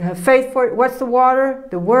 and you have faith for it. What's the water?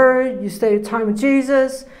 The Word. You stay the time with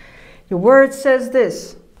Jesus. Your Word says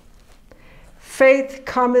this: faith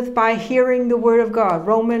cometh by hearing the Word of God.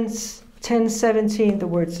 Romans 10:17, the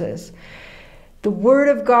Word says. The Word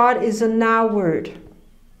of God is a now word.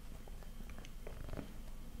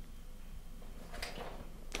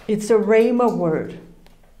 It's a rhema word.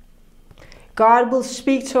 God will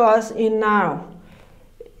speak to us in now.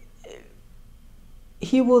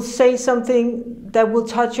 He will say something that will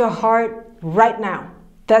touch your heart right now.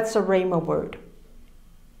 That's a rhema word.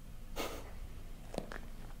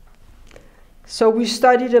 So we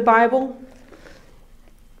study the Bible.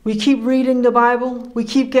 We keep reading the Bible. We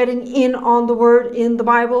keep getting in on the Word in the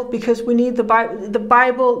Bible because we need the Bible. The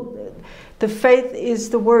Bible, the faith is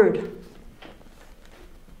the Word.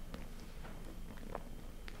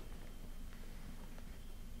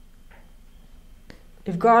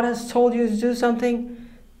 If God has told you to do something,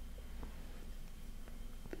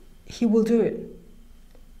 He will do it.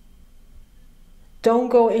 Don't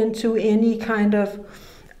go into any kind of,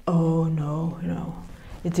 oh no,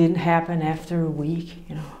 it didn't happen after a week,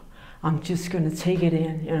 I'm just going to take it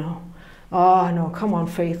in, Oh no, come on,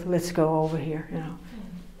 faith, let's go over here,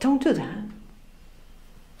 Don't do that.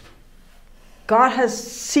 God has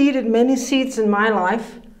seeded many seeds in my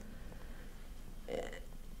life.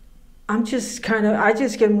 I just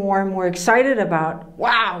get more and more excited about,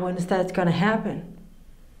 wow, when is that going to happen?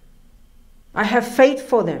 I have faith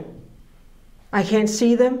for them. I can't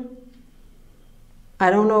see them. I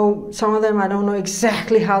don't know, some of them, I don't know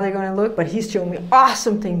exactly how they're going to look, but He's showing me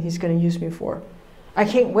awesome things He's going to use me for. I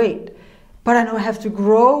can't wait. But I know I have to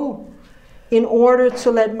grow in order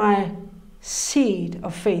to let my seed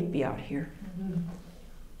of faith be out here.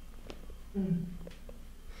 Mm.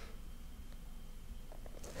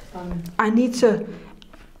 I need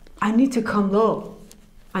to come low.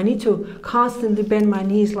 I need to constantly bend my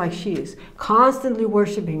knees like she is. Constantly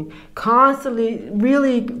worshiping. Constantly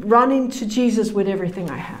really running to Jesus with everything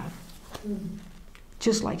I have.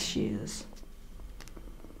 Just like she is.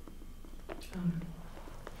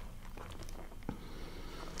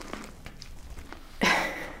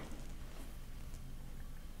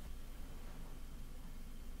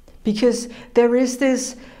 Because there is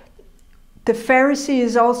this, the Pharisee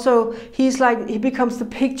is also, he becomes the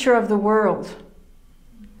picture of the world.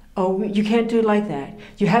 Oh, you can't do it like that.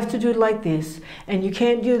 You have to do it like this. And you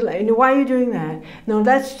can't do it like, why are you doing that? No,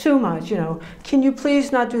 that's too much, Can you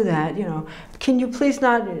please not do that, Can you please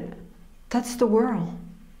not? That's the world.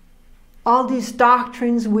 All these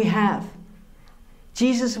doctrines we have.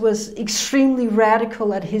 Jesus was extremely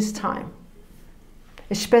radical at His time,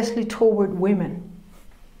 especially toward women.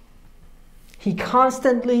 He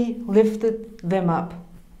constantly lifted them up.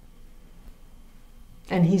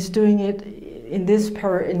 And He's doing it in this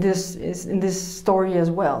story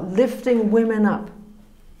as well, lifting women up,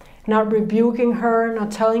 not rebuking her,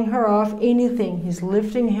 not telling her off, anything. He's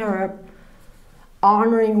lifting her up,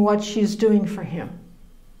 honoring what she's doing for Him.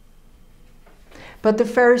 But the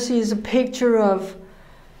Pharisee is a picture of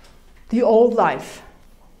the old life.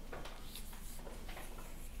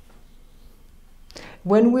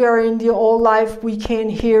 When we are in the old life, we can't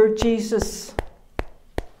hear Jesus.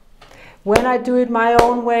 When I do it my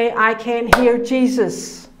own way, I can't hear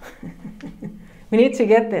Jesus. We need to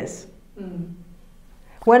get this.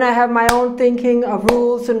 When I have my own thinking of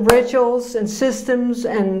rules and rituals and systems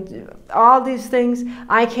and all these things,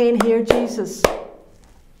 I can't hear Jesus.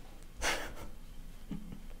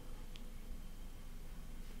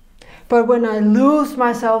 But when I lose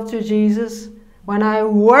myself to Jesus, when I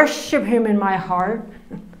worship Him in my heart,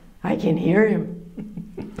 I can hear Him.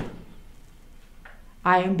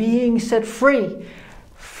 I am being set free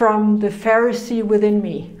from the Pharisee within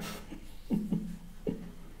me.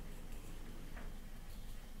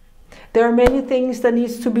 There are many things that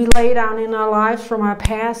needs to be laid down in our lives from our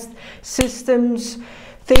past, systems,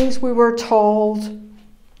 things we were told.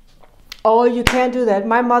 Oh, you can't do that.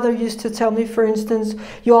 My mother used to tell me, for instance,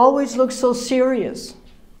 you always look so serious.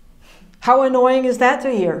 How annoying is that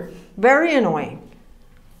to hear? Very annoying.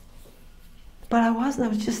 But I wasn't. I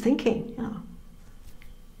was just thinking, you know.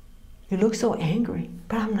 You look so angry.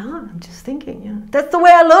 But I'm not. I'm just thinking, you know. That's the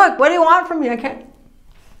way I look. What do you want from me? I can't.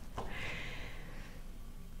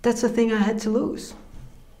 That's the thing I had to lose.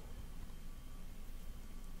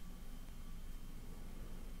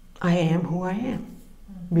 I am who I am.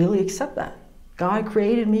 Really accept that. God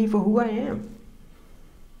created me for who I am.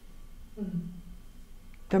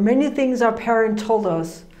 There are many things our parents told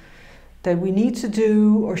us that we need to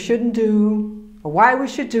do or shouldn't do, or why we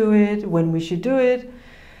should do it, when we should do it.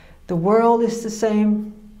 The world is the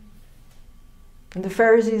same. And the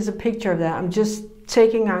Pharisee is a picture of that. I'm just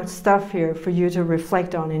taking out stuff here for you to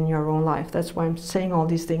reflect on in your own life. That's why I'm saying all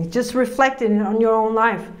these things. Just reflect it on your own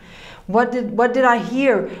life. What did I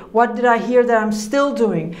hear? What did I hear that I'm still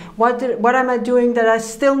doing? What am I doing that I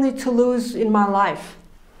still need to lose in my life?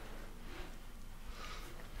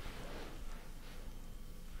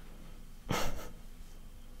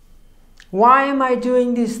 Why am I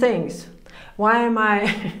doing these things? Why am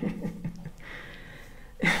I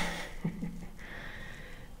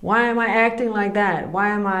why am I acting like that? Why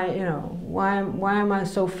am I, you know, why am I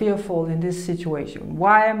so fearful in this situation?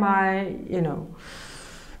 Why am I, you know,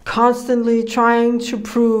 constantly trying to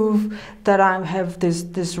prove that I have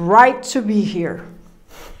this right to be here?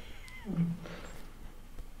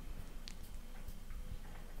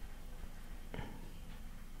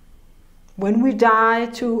 When we die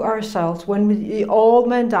to ourselves, when the old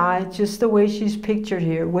man died, just the way she's pictured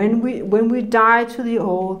here, when we die to the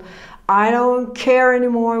old, I don't care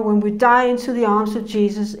anymore. When we die into the arms of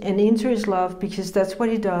Jesus and into His love, because that's what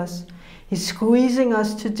He does. He's squeezing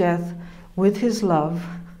us to death with His love.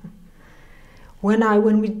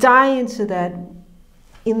 When we die into that,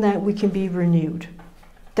 in that we can be renewed.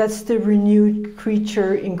 That's the renewed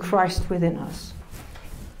creature in Christ within us.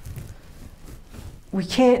 We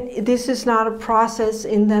can't, this is not a process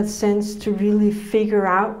in that sense to really figure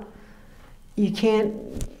out. You can't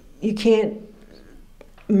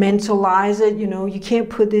mentalize it, you know, you can't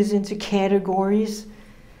put this into categories.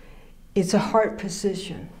 It's a heart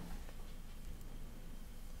position.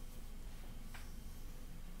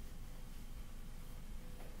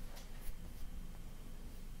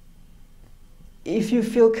 If you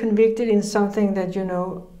feel convicted in something that, you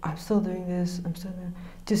know, I'm still doing this, I'm still doing,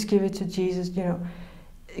 just give it to Jesus, you know.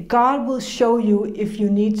 God will show you if you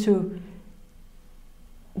need to,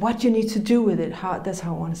 what you need to do with it. That's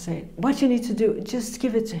how I want to say it. What you need to do, just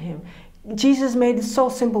give it to Him. Jesus made it so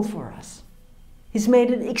simple for us. He's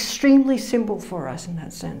made it extremely simple for us in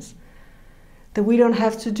that sense. That we don't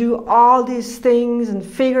have to do all these things and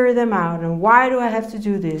figure them out. And why do I have to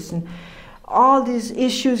do this? And all these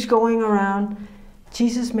issues going around.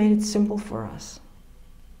 Jesus made it simple for us.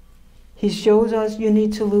 He shows us you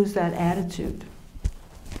need to lose that attitude.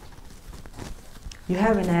 You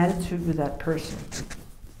have an attitude with that person.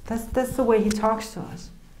 That's the way He talks to us.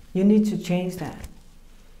 You need to change that.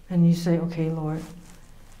 And you say, okay, Lord.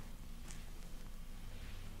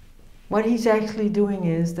 What He's actually doing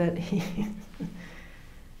is that He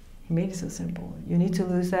made it so simple. You need to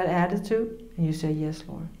lose that attitude, and you say, yes,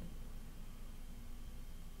 Lord.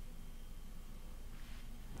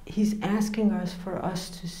 He's asking us for us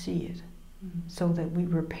to see it, so that we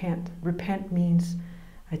repent. Repent means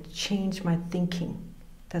I change my thinking.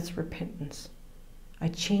 That's repentance. I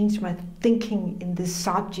change my thinking in this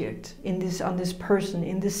subject, on this person,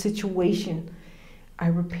 in this situation. I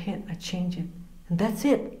repent, I change it. And that's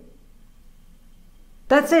it.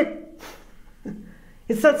 That's it.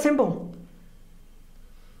 It's that simple.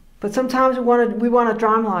 But sometimes we want to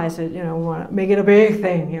dramatize it, you know, we want to make it a big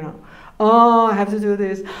thing, you know. Oh, I have to do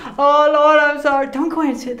this. Oh, Lord, I'm sorry. Don't go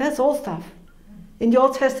into it. That's old stuff. In the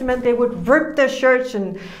Old Testament, they would rip their shirts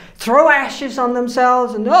and throw ashes on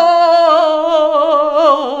themselves. And oh!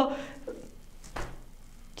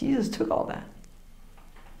 Jesus took all that.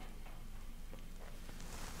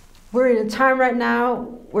 We're in a time right now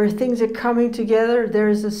where things are coming together. There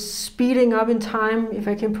is a speeding up in time, if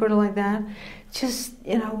I can put it like that. Just,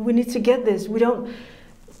 we need to get this. We don't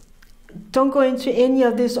go into any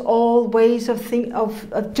of these old ways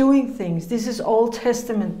of doing things. This is Old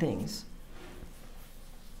Testament things.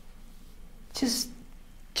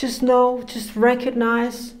 Just know, just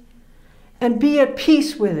recognize, and be at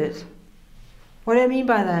peace with it. What do I mean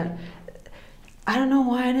by that? I don't know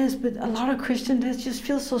why it is, but a lot of Christians just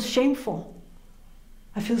feel so shameful.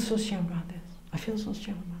 I feel so ashamed about this. I feel so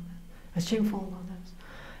ashamed about that. I'm shameful about this.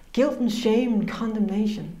 Guilt and shame and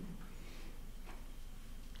condemnation.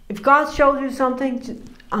 If God shows you something,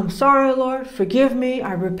 I'm sorry, Lord, forgive me,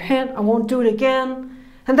 I repent, I won't do it again,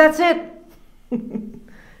 and that's it.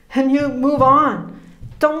 And you move on.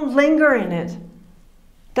 Don't linger in it.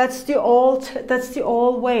 That's the old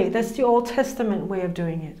way. That's the Old Testament way of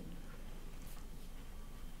doing it.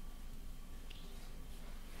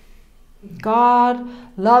 God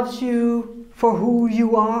loves you for who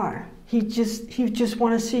you are. He just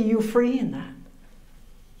wants to see you free in that.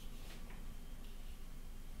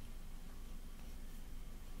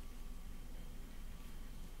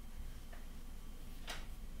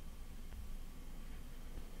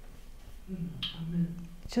 Amen.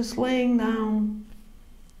 Just laying down.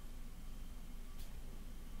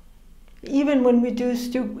 Even when we do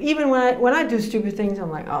when I do stupid things,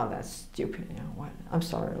 I'm like, oh, that's stupid. What? I'm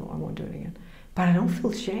sorry, I won't do it again. But I don't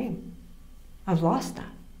feel shame. I've lost that.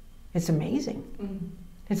 It's amazing.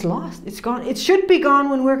 It's lost. It's gone. It should be gone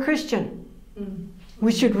when we're Christian.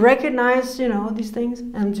 We should recognize, these things,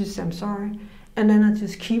 and just say, I'm sorry, and then I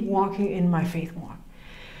just keep walking in my faith walk.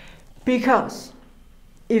 Because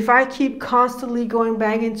if I keep constantly going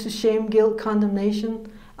back into shame, guilt, condemnation,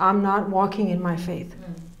 I'm not walking in my faith.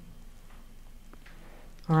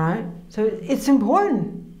 All right? So it's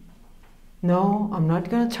important. No, I'm not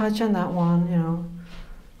going to touch on that one,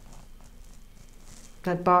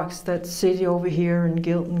 That box, that city over here, and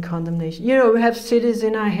guilt and condemnation. We have cities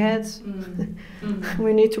in our heads.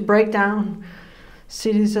 We need to break down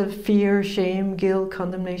cities of fear, shame, guilt,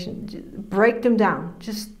 condemnation. Break them down.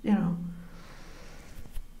 Just,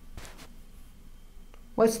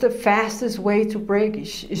 What's the fastest way to break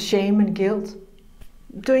shame and guilt?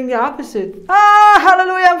 Doing the opposite.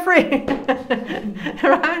 Hallelujah, I'm free.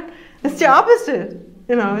 Right? It's the opposite.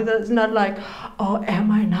 It's not like, oh,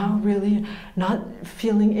 am I now really not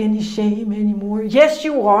feeling any shame anymore? Yes,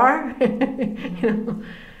 you are.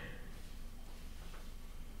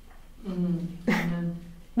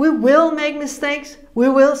 We will make mistakes. We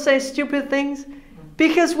will say stupid things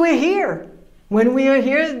because we're here. When we are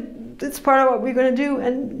here, it's part of what we're going to do.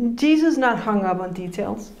 And Jesus is not hung up on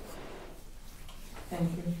details. Thank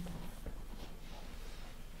you.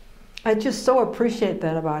 I just so appreciate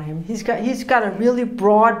that about him. He's got a really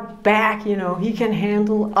broad back, he can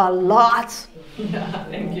handle a lot. Yeah,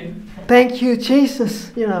 thank you. Thank you, Jesus,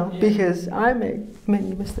 because I make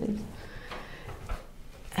many mistakes.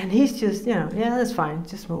 And he's just, yeah, that's fine,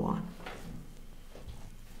 just move on.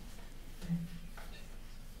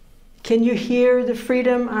 Can you hear the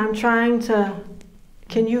freedom I'm trying to,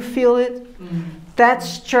 can you feel it?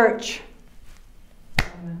 That's church.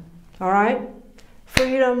 Amen. All right?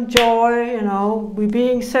 Freedom, joy, we're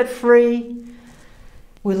being set free.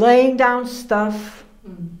 We're laying down stuff.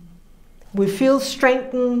 We feel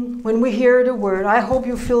strengthened when we hear the word. I hope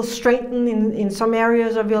you feel strengthened in some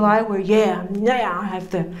areas of your life where, I have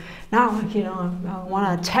to, now, I want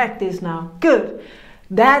to attack this now. Good.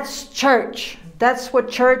 That's church. That's what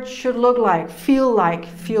church should look like, feel like.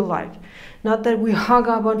 Not that we hung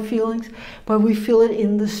up on feelings, but we feel it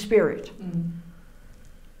in the spirit.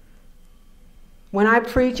 When I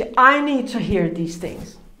preach, I need to hear these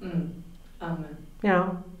things. Amen.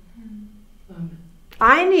 Amen.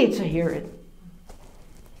 I need to hear it.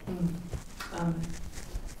 Amen.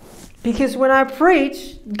 Because when I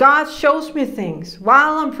preach, God shows me things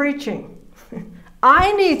while I'm preaching.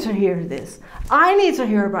 I need to hear this. I need to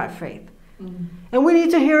hear about faith. And we need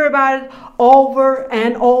to hear about it over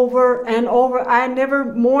and over and over. I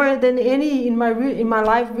never more than any in my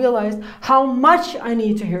life realized how much I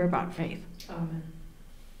need to hear about faith. Amen.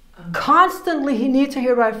 Constantly he needs to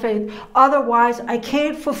hear about faith. Otherwise, I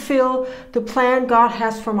can't fulfill the plan God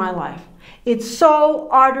has for my life. It's so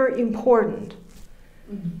utter important.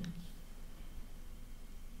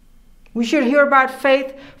 We should hear about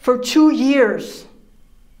faith for 2 years.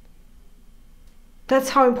 That's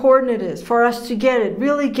how important it is for us to get it,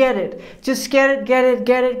 really get it. Just get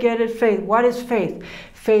it, faith. What is faith?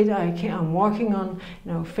 Faith, I'm walking on,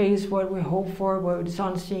 faith is what we hope for, what is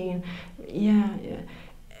unseen. Yeah.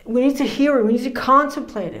 We need to hear it. We need to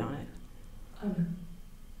contemplate on it.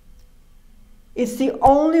 It's the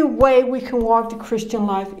only way we can walk the Christian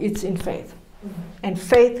life. It's in faith. And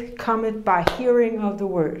faith cometh by hearing of the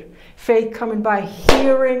word. Faith cometh by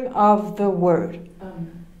hearing of the word.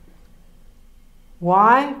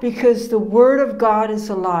 Why? Because the word of God is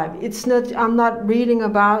alive. It's not, I'm not reading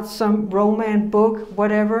about some Roman book,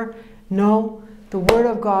 whatever. No, the word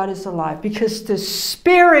of God is alive. Because the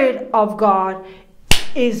Spirit of God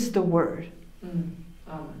is the word.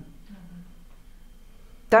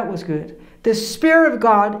 That was good. The Spirit of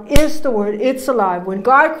God is the word. It's alive. When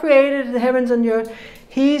God created the heavens and the earth,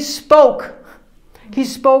 He spoke. He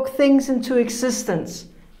spoke things into existence.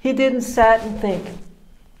 He didn't sit and think.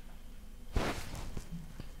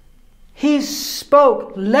 He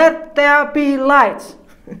spoke, let there be light.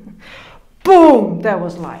 Boom, there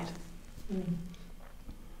was light.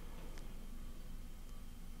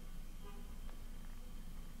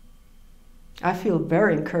 I feel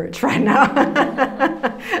very encouraged right now.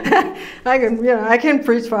 I can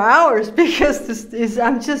preach for hours because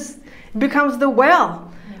it becomes the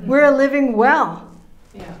well. We're a living well.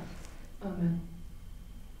 Yeah. Amen.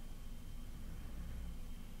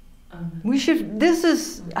 This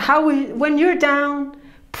is how when you're down,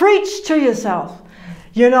 preach to yourself.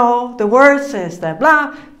 The word says that,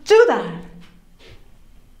 blah, do that.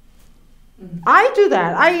 I do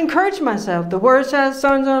that. I encourage myself. The word says,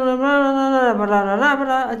 I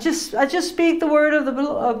just speak the word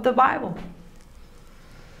of the Bible.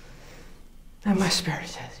 And my spirit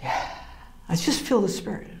says, yeah. I just feel the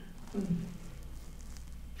Spirit.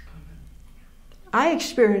 I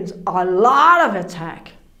experience a lot of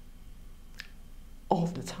attack all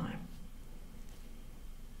the time.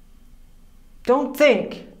 Don't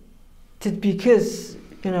think that because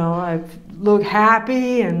I look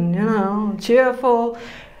happy and cheerful,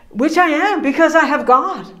 which I am because I have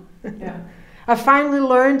God. Yeah. I finally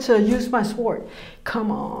learned to use my sword.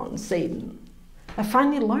 Come on, Satan. I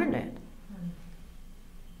finally learned it.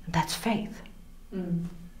 That's faith.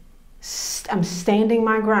 I'm standing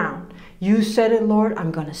my ground. You said it, Lord.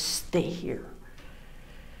 I'm going to stay here.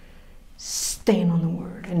 Stand on the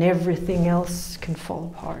word, and everything else can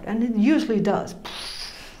fall apart. And it usually does.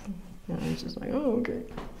 It's just like, oh, okay.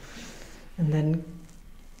 And then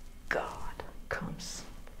God comes.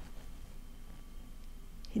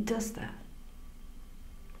 He does that.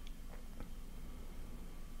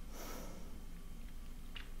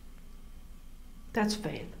 That's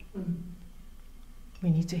faith. We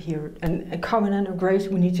need to hear it. And a covenant of grace,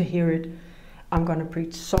 we need to hear it. I'm going to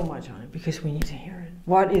preach so much on it because we need to hear it.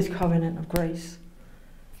 What is covenant of grace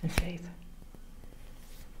and faith?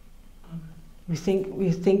 We think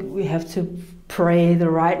we have to pray the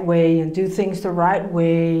right way and do things the right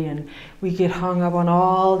way, and we get hung up on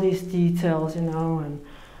all these details, and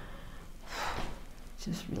it's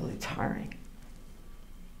just really tiring.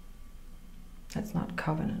 That's not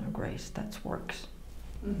covenant of grace, that's works.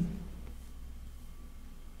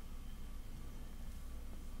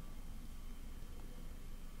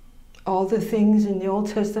 All the things in the Old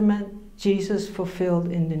Testament, Jesus fulfilled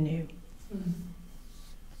in the New.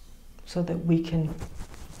 So that we can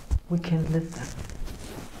live that.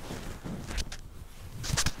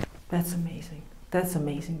 That's amazing. That's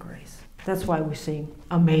amazing grace. That's why we sing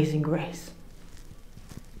Amazing Grace.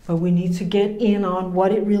 But we need to get in on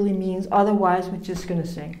what it really means. Otherwise, we're just going to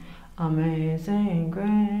sing Amazing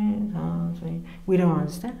Grace. We don't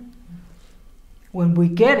understand. When we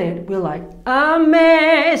get it, we're like,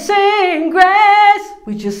 Amazing Grace.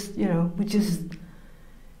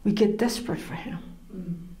 We get desperate for Him.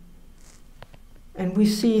 And we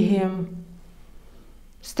see Him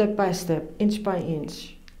step by step, inch by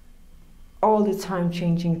inch, all the time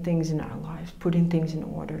changing things in our lives, putting things in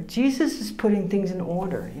order. Jesus is putting things in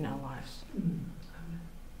order in our lives.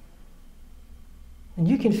 And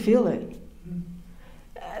you can feel it.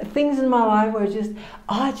 Things in my life where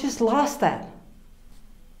I just lost that.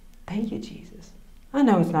 Thank you, Jesus. I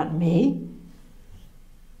know it's not me.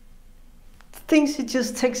 Things it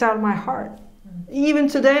just takes out of my heart. Even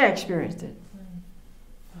today I experienced it.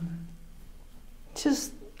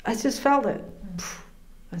 I just felt it.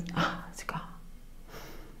 It's gone.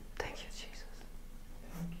 Thank you, Jesus.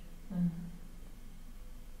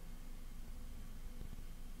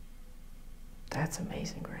 That's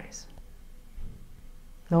amazing grace.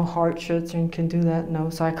 No heart surgeon can do that.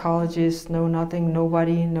 No psychologist. No nothing.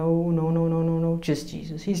 Nobody. No. Just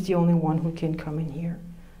Jesus. He's the only one who can come in here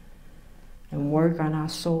and work on our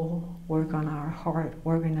soul, work on our heart,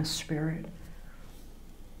 work in our spirit.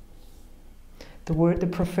 The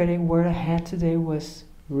prophetic word I had today was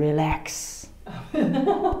relax. That's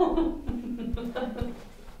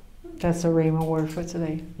a Rhema word for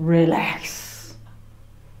today. Relax.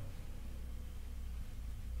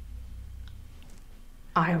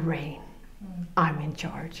 I reign. I'm in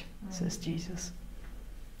charge, says Jesus.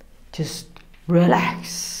 Just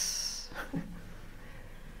relax.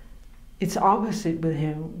 It's opposite with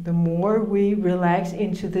him. The more we relax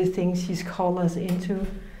into the things he's called us into,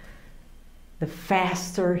 the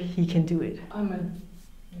faster he can do it. Amen.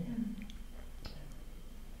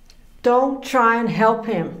 Don't try and help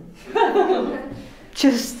him.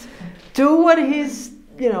 Just do what he's,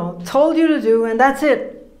 told you to do, and that's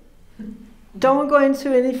it. Don't go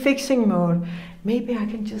into any fixing mode. Maybe I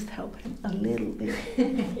can just help him a little bit.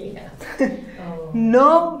 Yeah. Oh.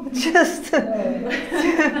 No, just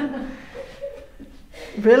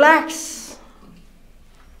relax.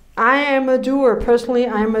 I am a doer. Personally,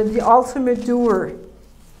 I am the ultimate doer.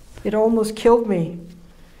 It almost killed me.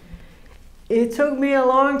 It took me a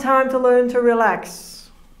long time to learn to relax.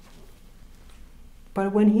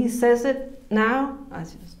 But when he says it now, I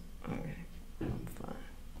just, okay, I'm fine.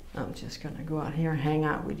 I'm just going to go out here and hang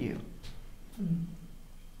out with you.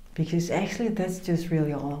 Because actually that's just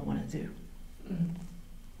really all I want to do.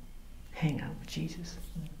 Hang out with Jesus.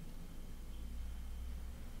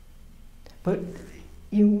 But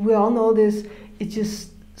we all know this, it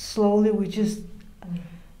just slowly, we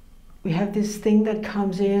have this thing that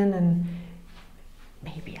comes in, and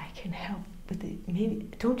maybe I can help with it. Maybe,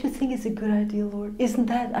 don't you think it's a good idea, Lord? Isn't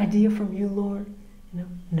that idea from you, Lord?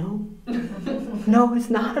 No. No, it's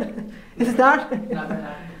not. It's not.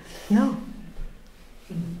 No.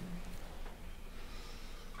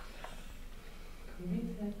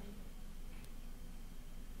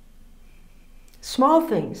 Small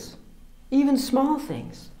things, even small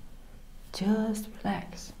things, just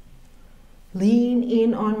relax. Lean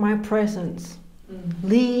in on my presence.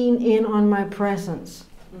 Lean in on my presence.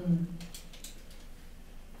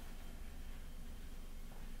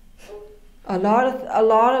 A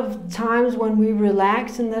lot of times when we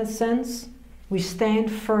relax in that sense, we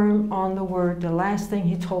stand firm on the word, the last thing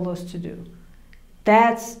he told us to do.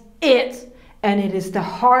 That's it. And it is the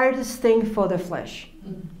hardest thing for the flesh.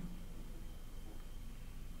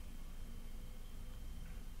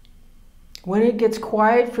 When it gets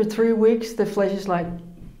quiet for 3 weeks, the flesh is like,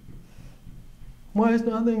 why is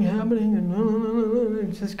nothing happening? And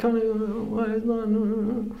it's just kind of, why is not?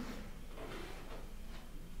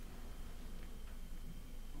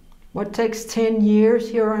 What takes 10 years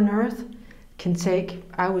here on earth can take,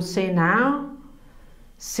 I would say now,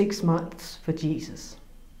 6 months for Jesus.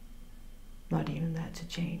 Not even that to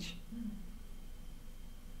change.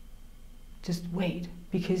 Just wait,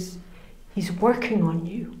 because he's working on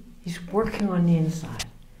you. He's working on the inside.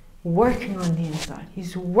 Working on the inside.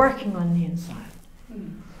 He's working on the inside.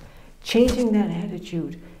 Changing that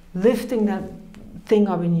attitude. Lifting that thing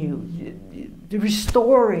up in you.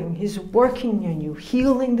 Restoring. He's working on you.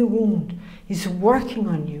 Healing the wound. He's working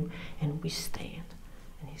on you. And we stand.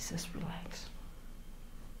 And he says, relax.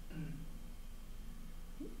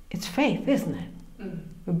 It's faith, isn't it?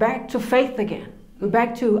 We're back to faith again. We're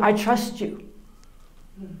back to, I trust you.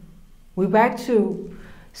 We're back to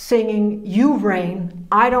singing, you reign,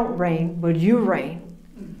 I don't reign, but you reign.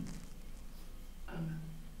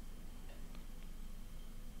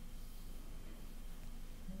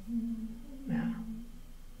 Yeah.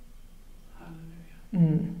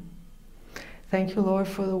 Hallelujah. Thank you, Lord,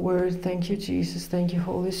 for the word. Thank you, Jesus. Thank you,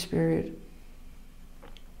 Holy Spirit.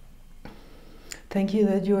 Thank you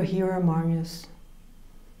that you are here among us.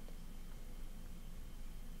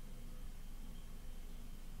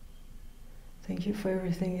 Thank you for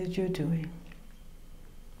everything that you're doing.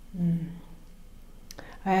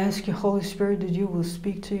 I ask you, Holy Spirit, that you will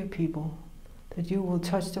speak to your people, that you will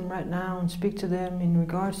touch them right now and speak to them in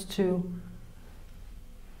regards to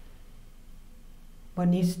what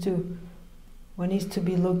needs to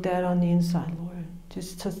be looked at on the inside, Lord.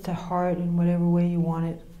 Just touch their heart in whatever way you want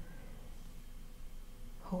it.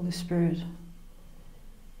 Holy Spirit,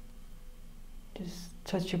 just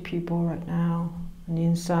touch your people right now on the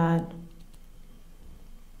inside.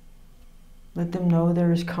 Let them know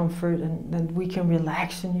there is comfort and that we can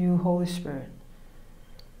relax in you, Holy Spirit.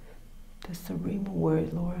 That's the Rhema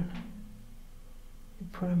word, Lord. You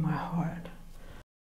put in my heart.